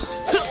course.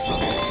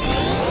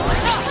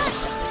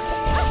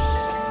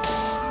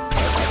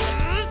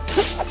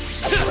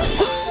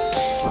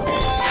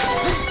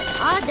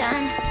 All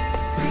done.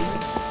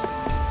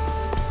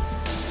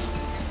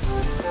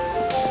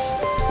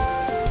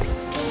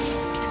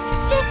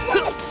 This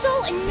one is so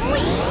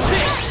annoying.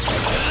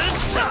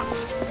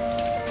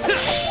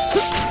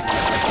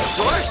 Of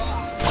course.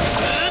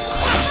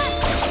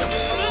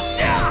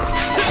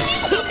 Did you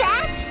see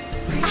that?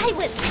 I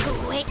was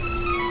great.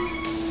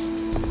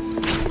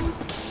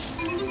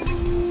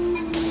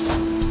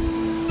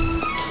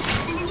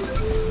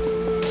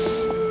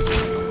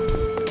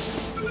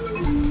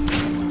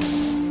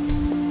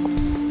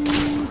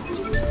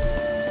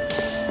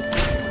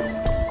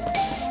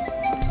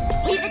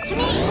 Leave it to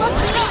me,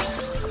 Wookiee.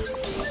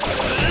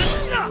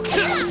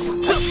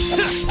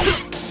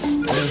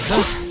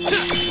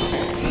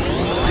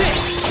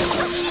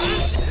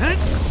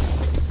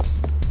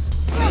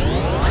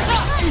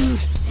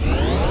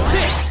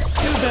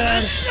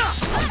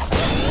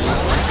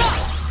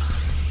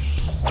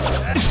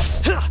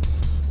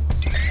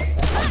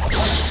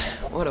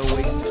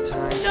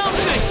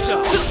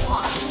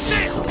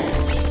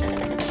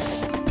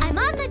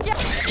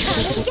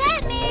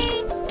 Get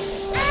me!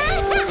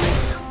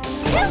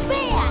 Too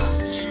bad!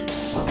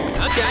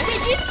 Okay.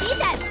 Did you see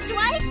that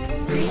strike?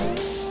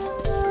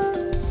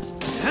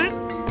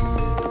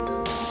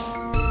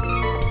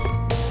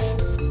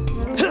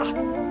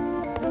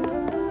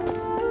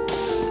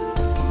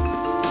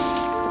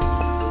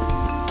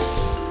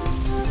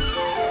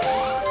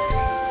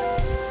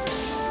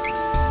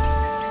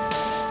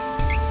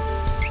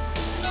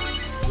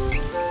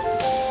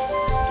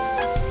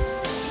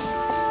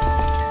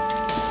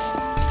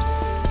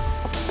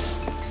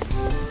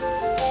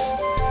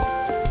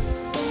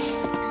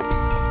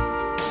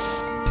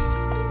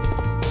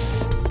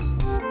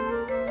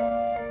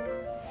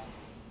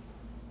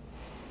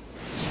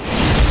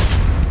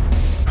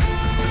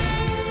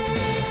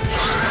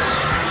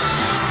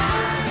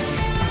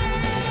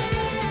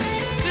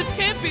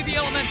 Be the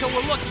elemental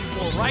we're looking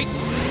for, right?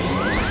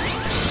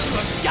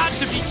 You've got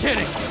to be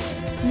kidding!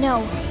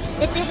 No,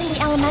 this isn't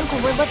the elemental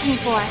we're looking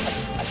for.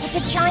 It's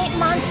a giant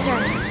monster.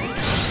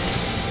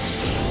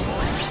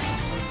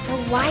 So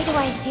why do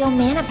I feel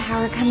mana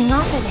power coming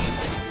off of it?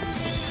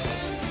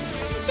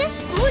 Did this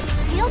food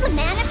steal the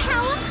mana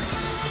power?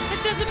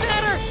 It doesn't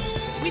matter!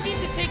 We need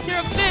to take care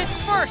of this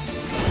first,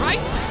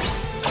 right?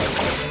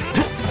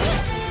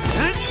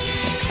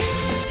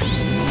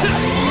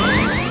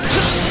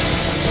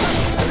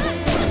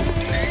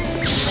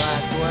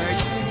 Last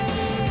words?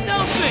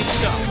 Don't think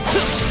so!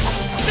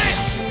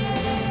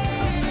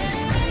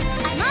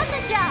 I'm on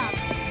the job!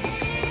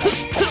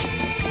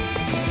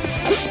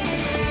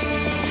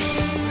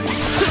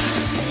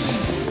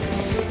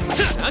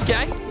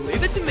 Okay,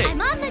 leave it to me.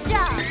 I'm on the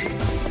job!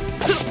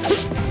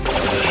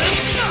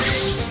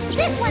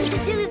 This one's a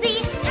doozy!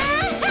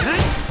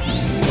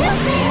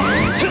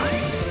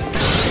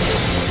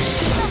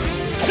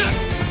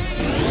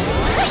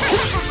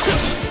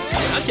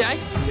 Okay,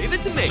 leave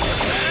it to me.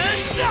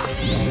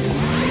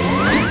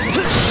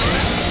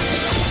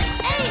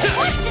 Hey,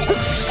 watch it!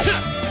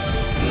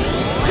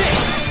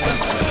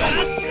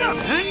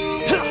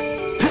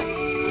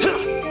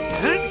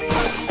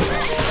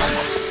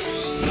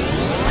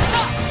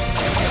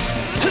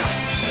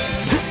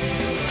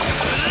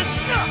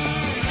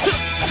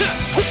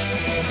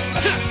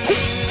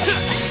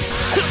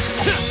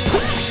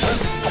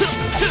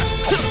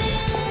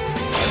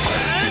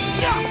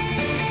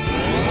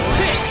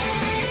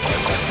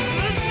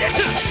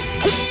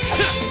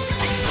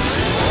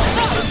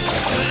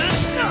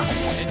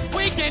 It's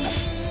weakened.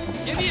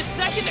 Give me a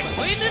second to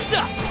clean this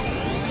up.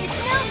 It's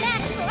no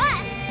match for us!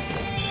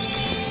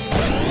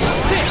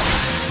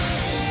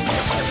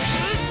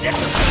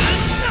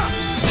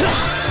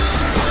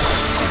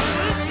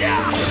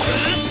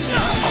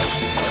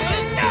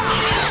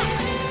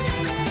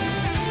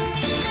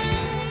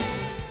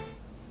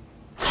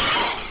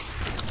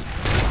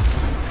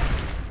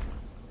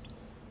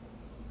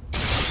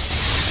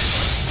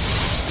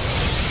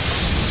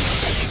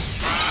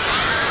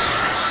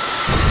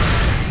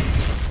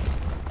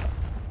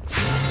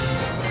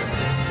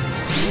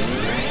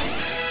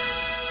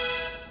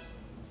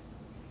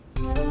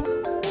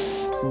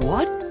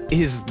 What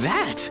is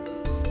that?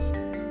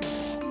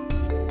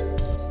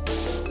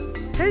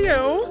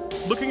 Heyo!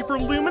 Looking for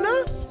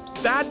Lumina?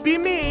 That'd be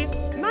me.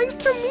 Nice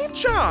to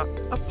meet ya!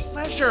 A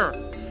pleasure.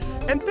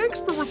 And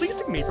thanks for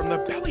releasing me from the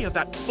belly of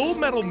that full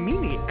metal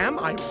meanie, am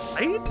I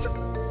right?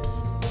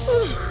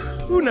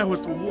 Who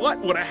knows what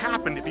would have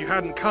happened if you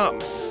hadn't come.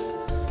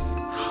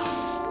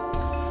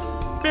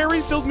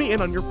 Barry filled me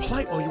in on your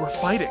plight while you were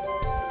fighting.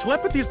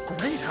 Telepathy's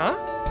great, huh?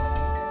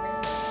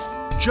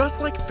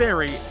 Just like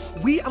Barry,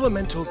 we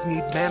elementals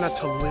need mana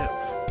to live.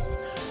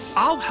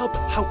 I'll help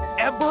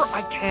however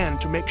I can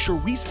to make sure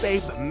we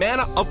save the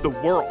mana of the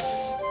world.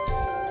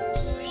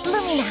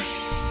 Lumina,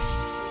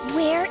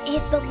 where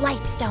is the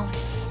Lightstone?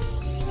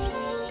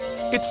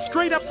 It's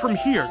straight up from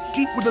here,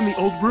 deep within the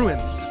old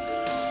ruins.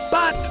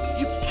 But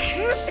you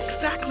can't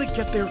exactly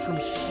get there from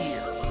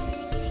here.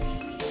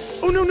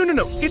 Oh, no.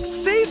 It's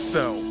safe,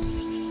 though.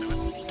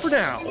 For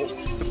now,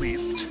 at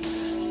least.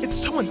 It's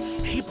so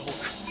unstable.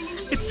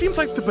 It seems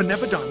like the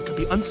Benevodon could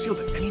be unsealed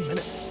at any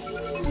minute.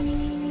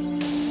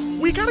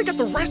 We gotta get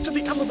the rest of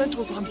the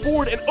elementals on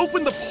board and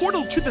open the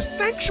portal to the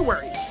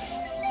sanctuary.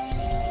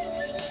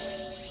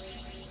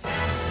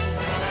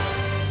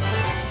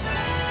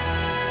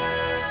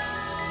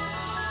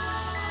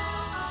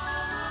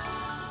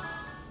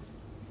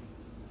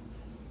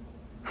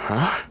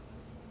 Huh?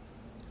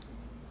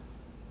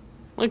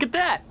 Look at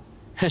that!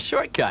 A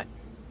shortcut.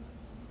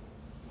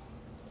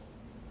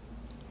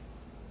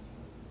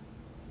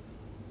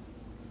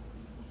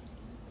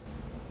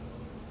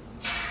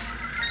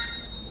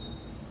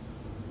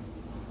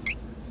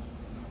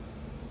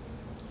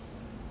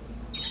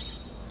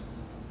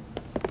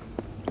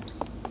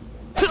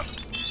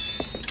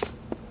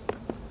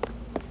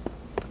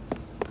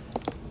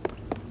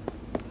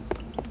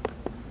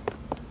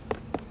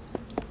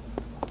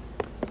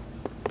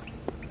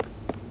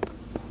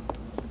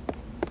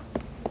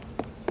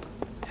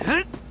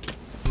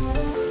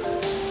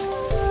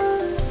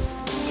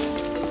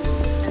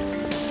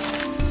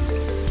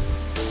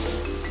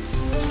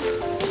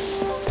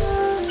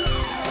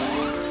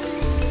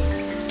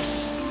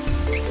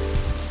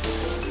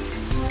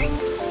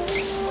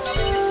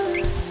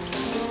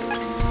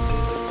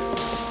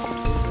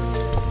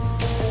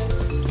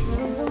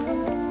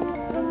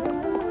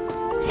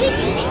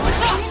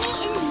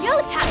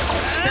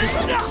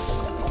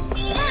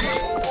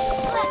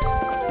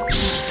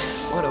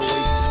 What a waste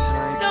of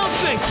time. Don't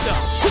think so!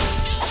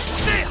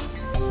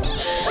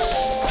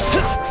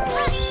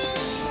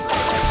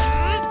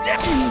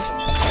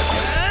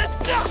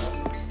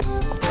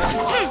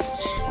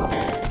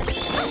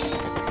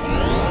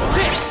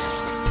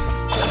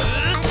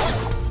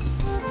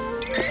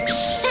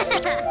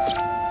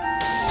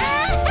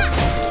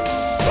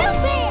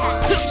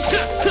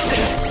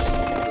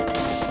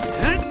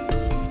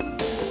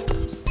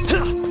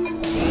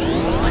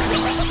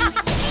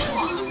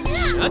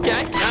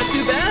 Okay, not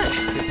too bad,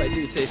 if I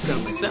do say so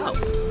myself.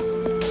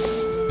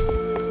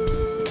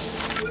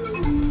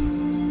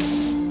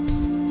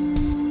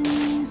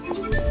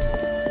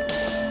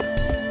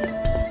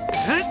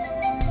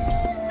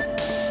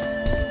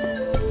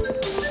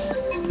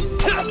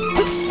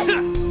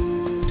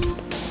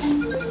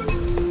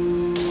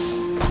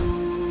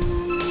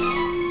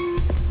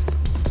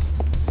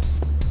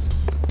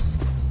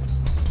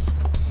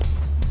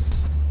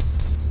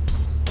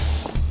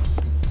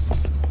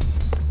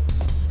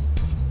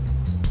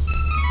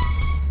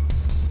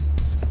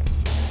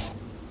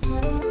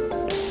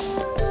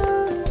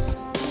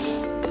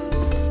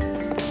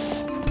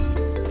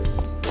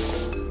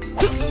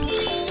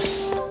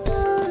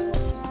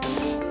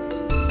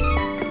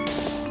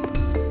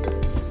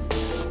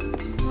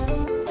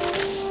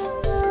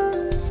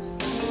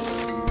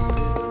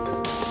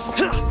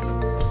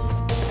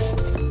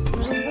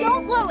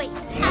 Don't worry,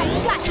 I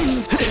got you.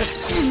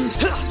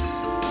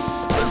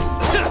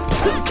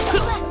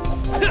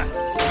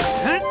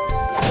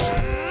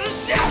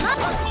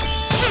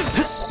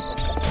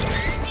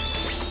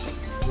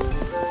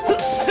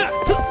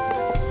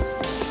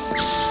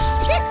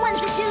 This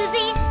one's a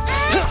doozy.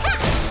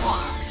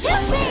 Too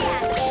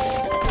bad.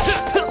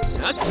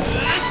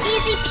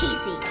 Easy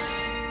peasy.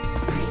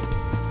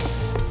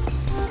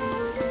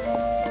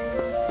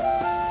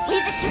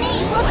 Leave it to me,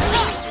 we'll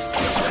see.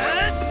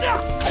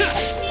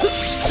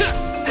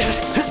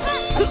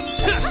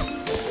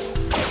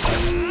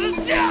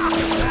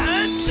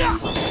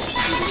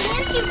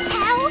 Can't you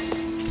tell?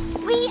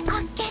 We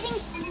are getting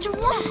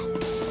strong.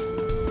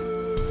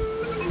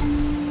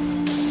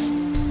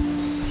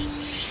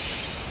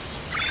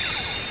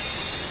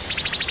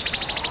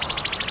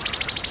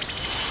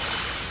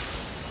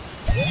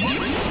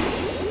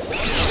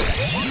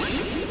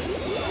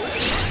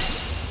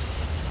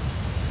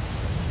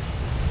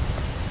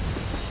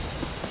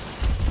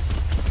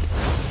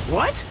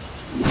 What?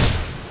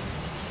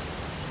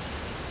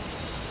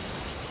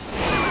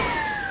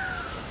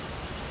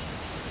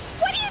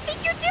 What do you think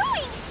you're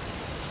doing?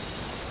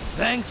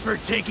 Thanks for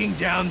taking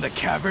down the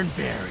cavern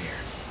barrier.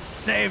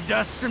 Saved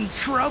us some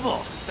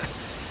trouble.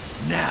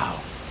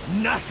 Now,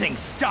 nothing's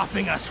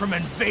stopping us from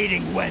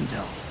invading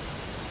Wendell.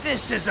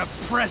 This is a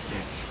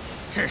present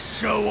to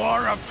show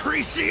our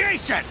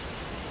appreciation.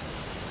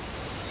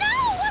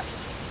 No!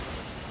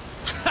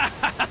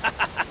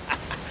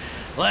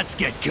 Let's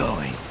get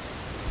going.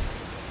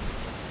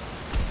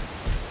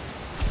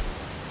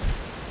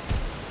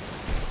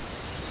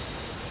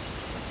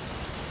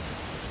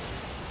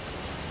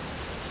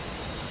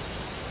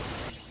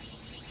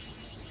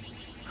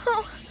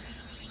 Oh,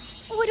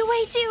 what do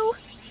I do?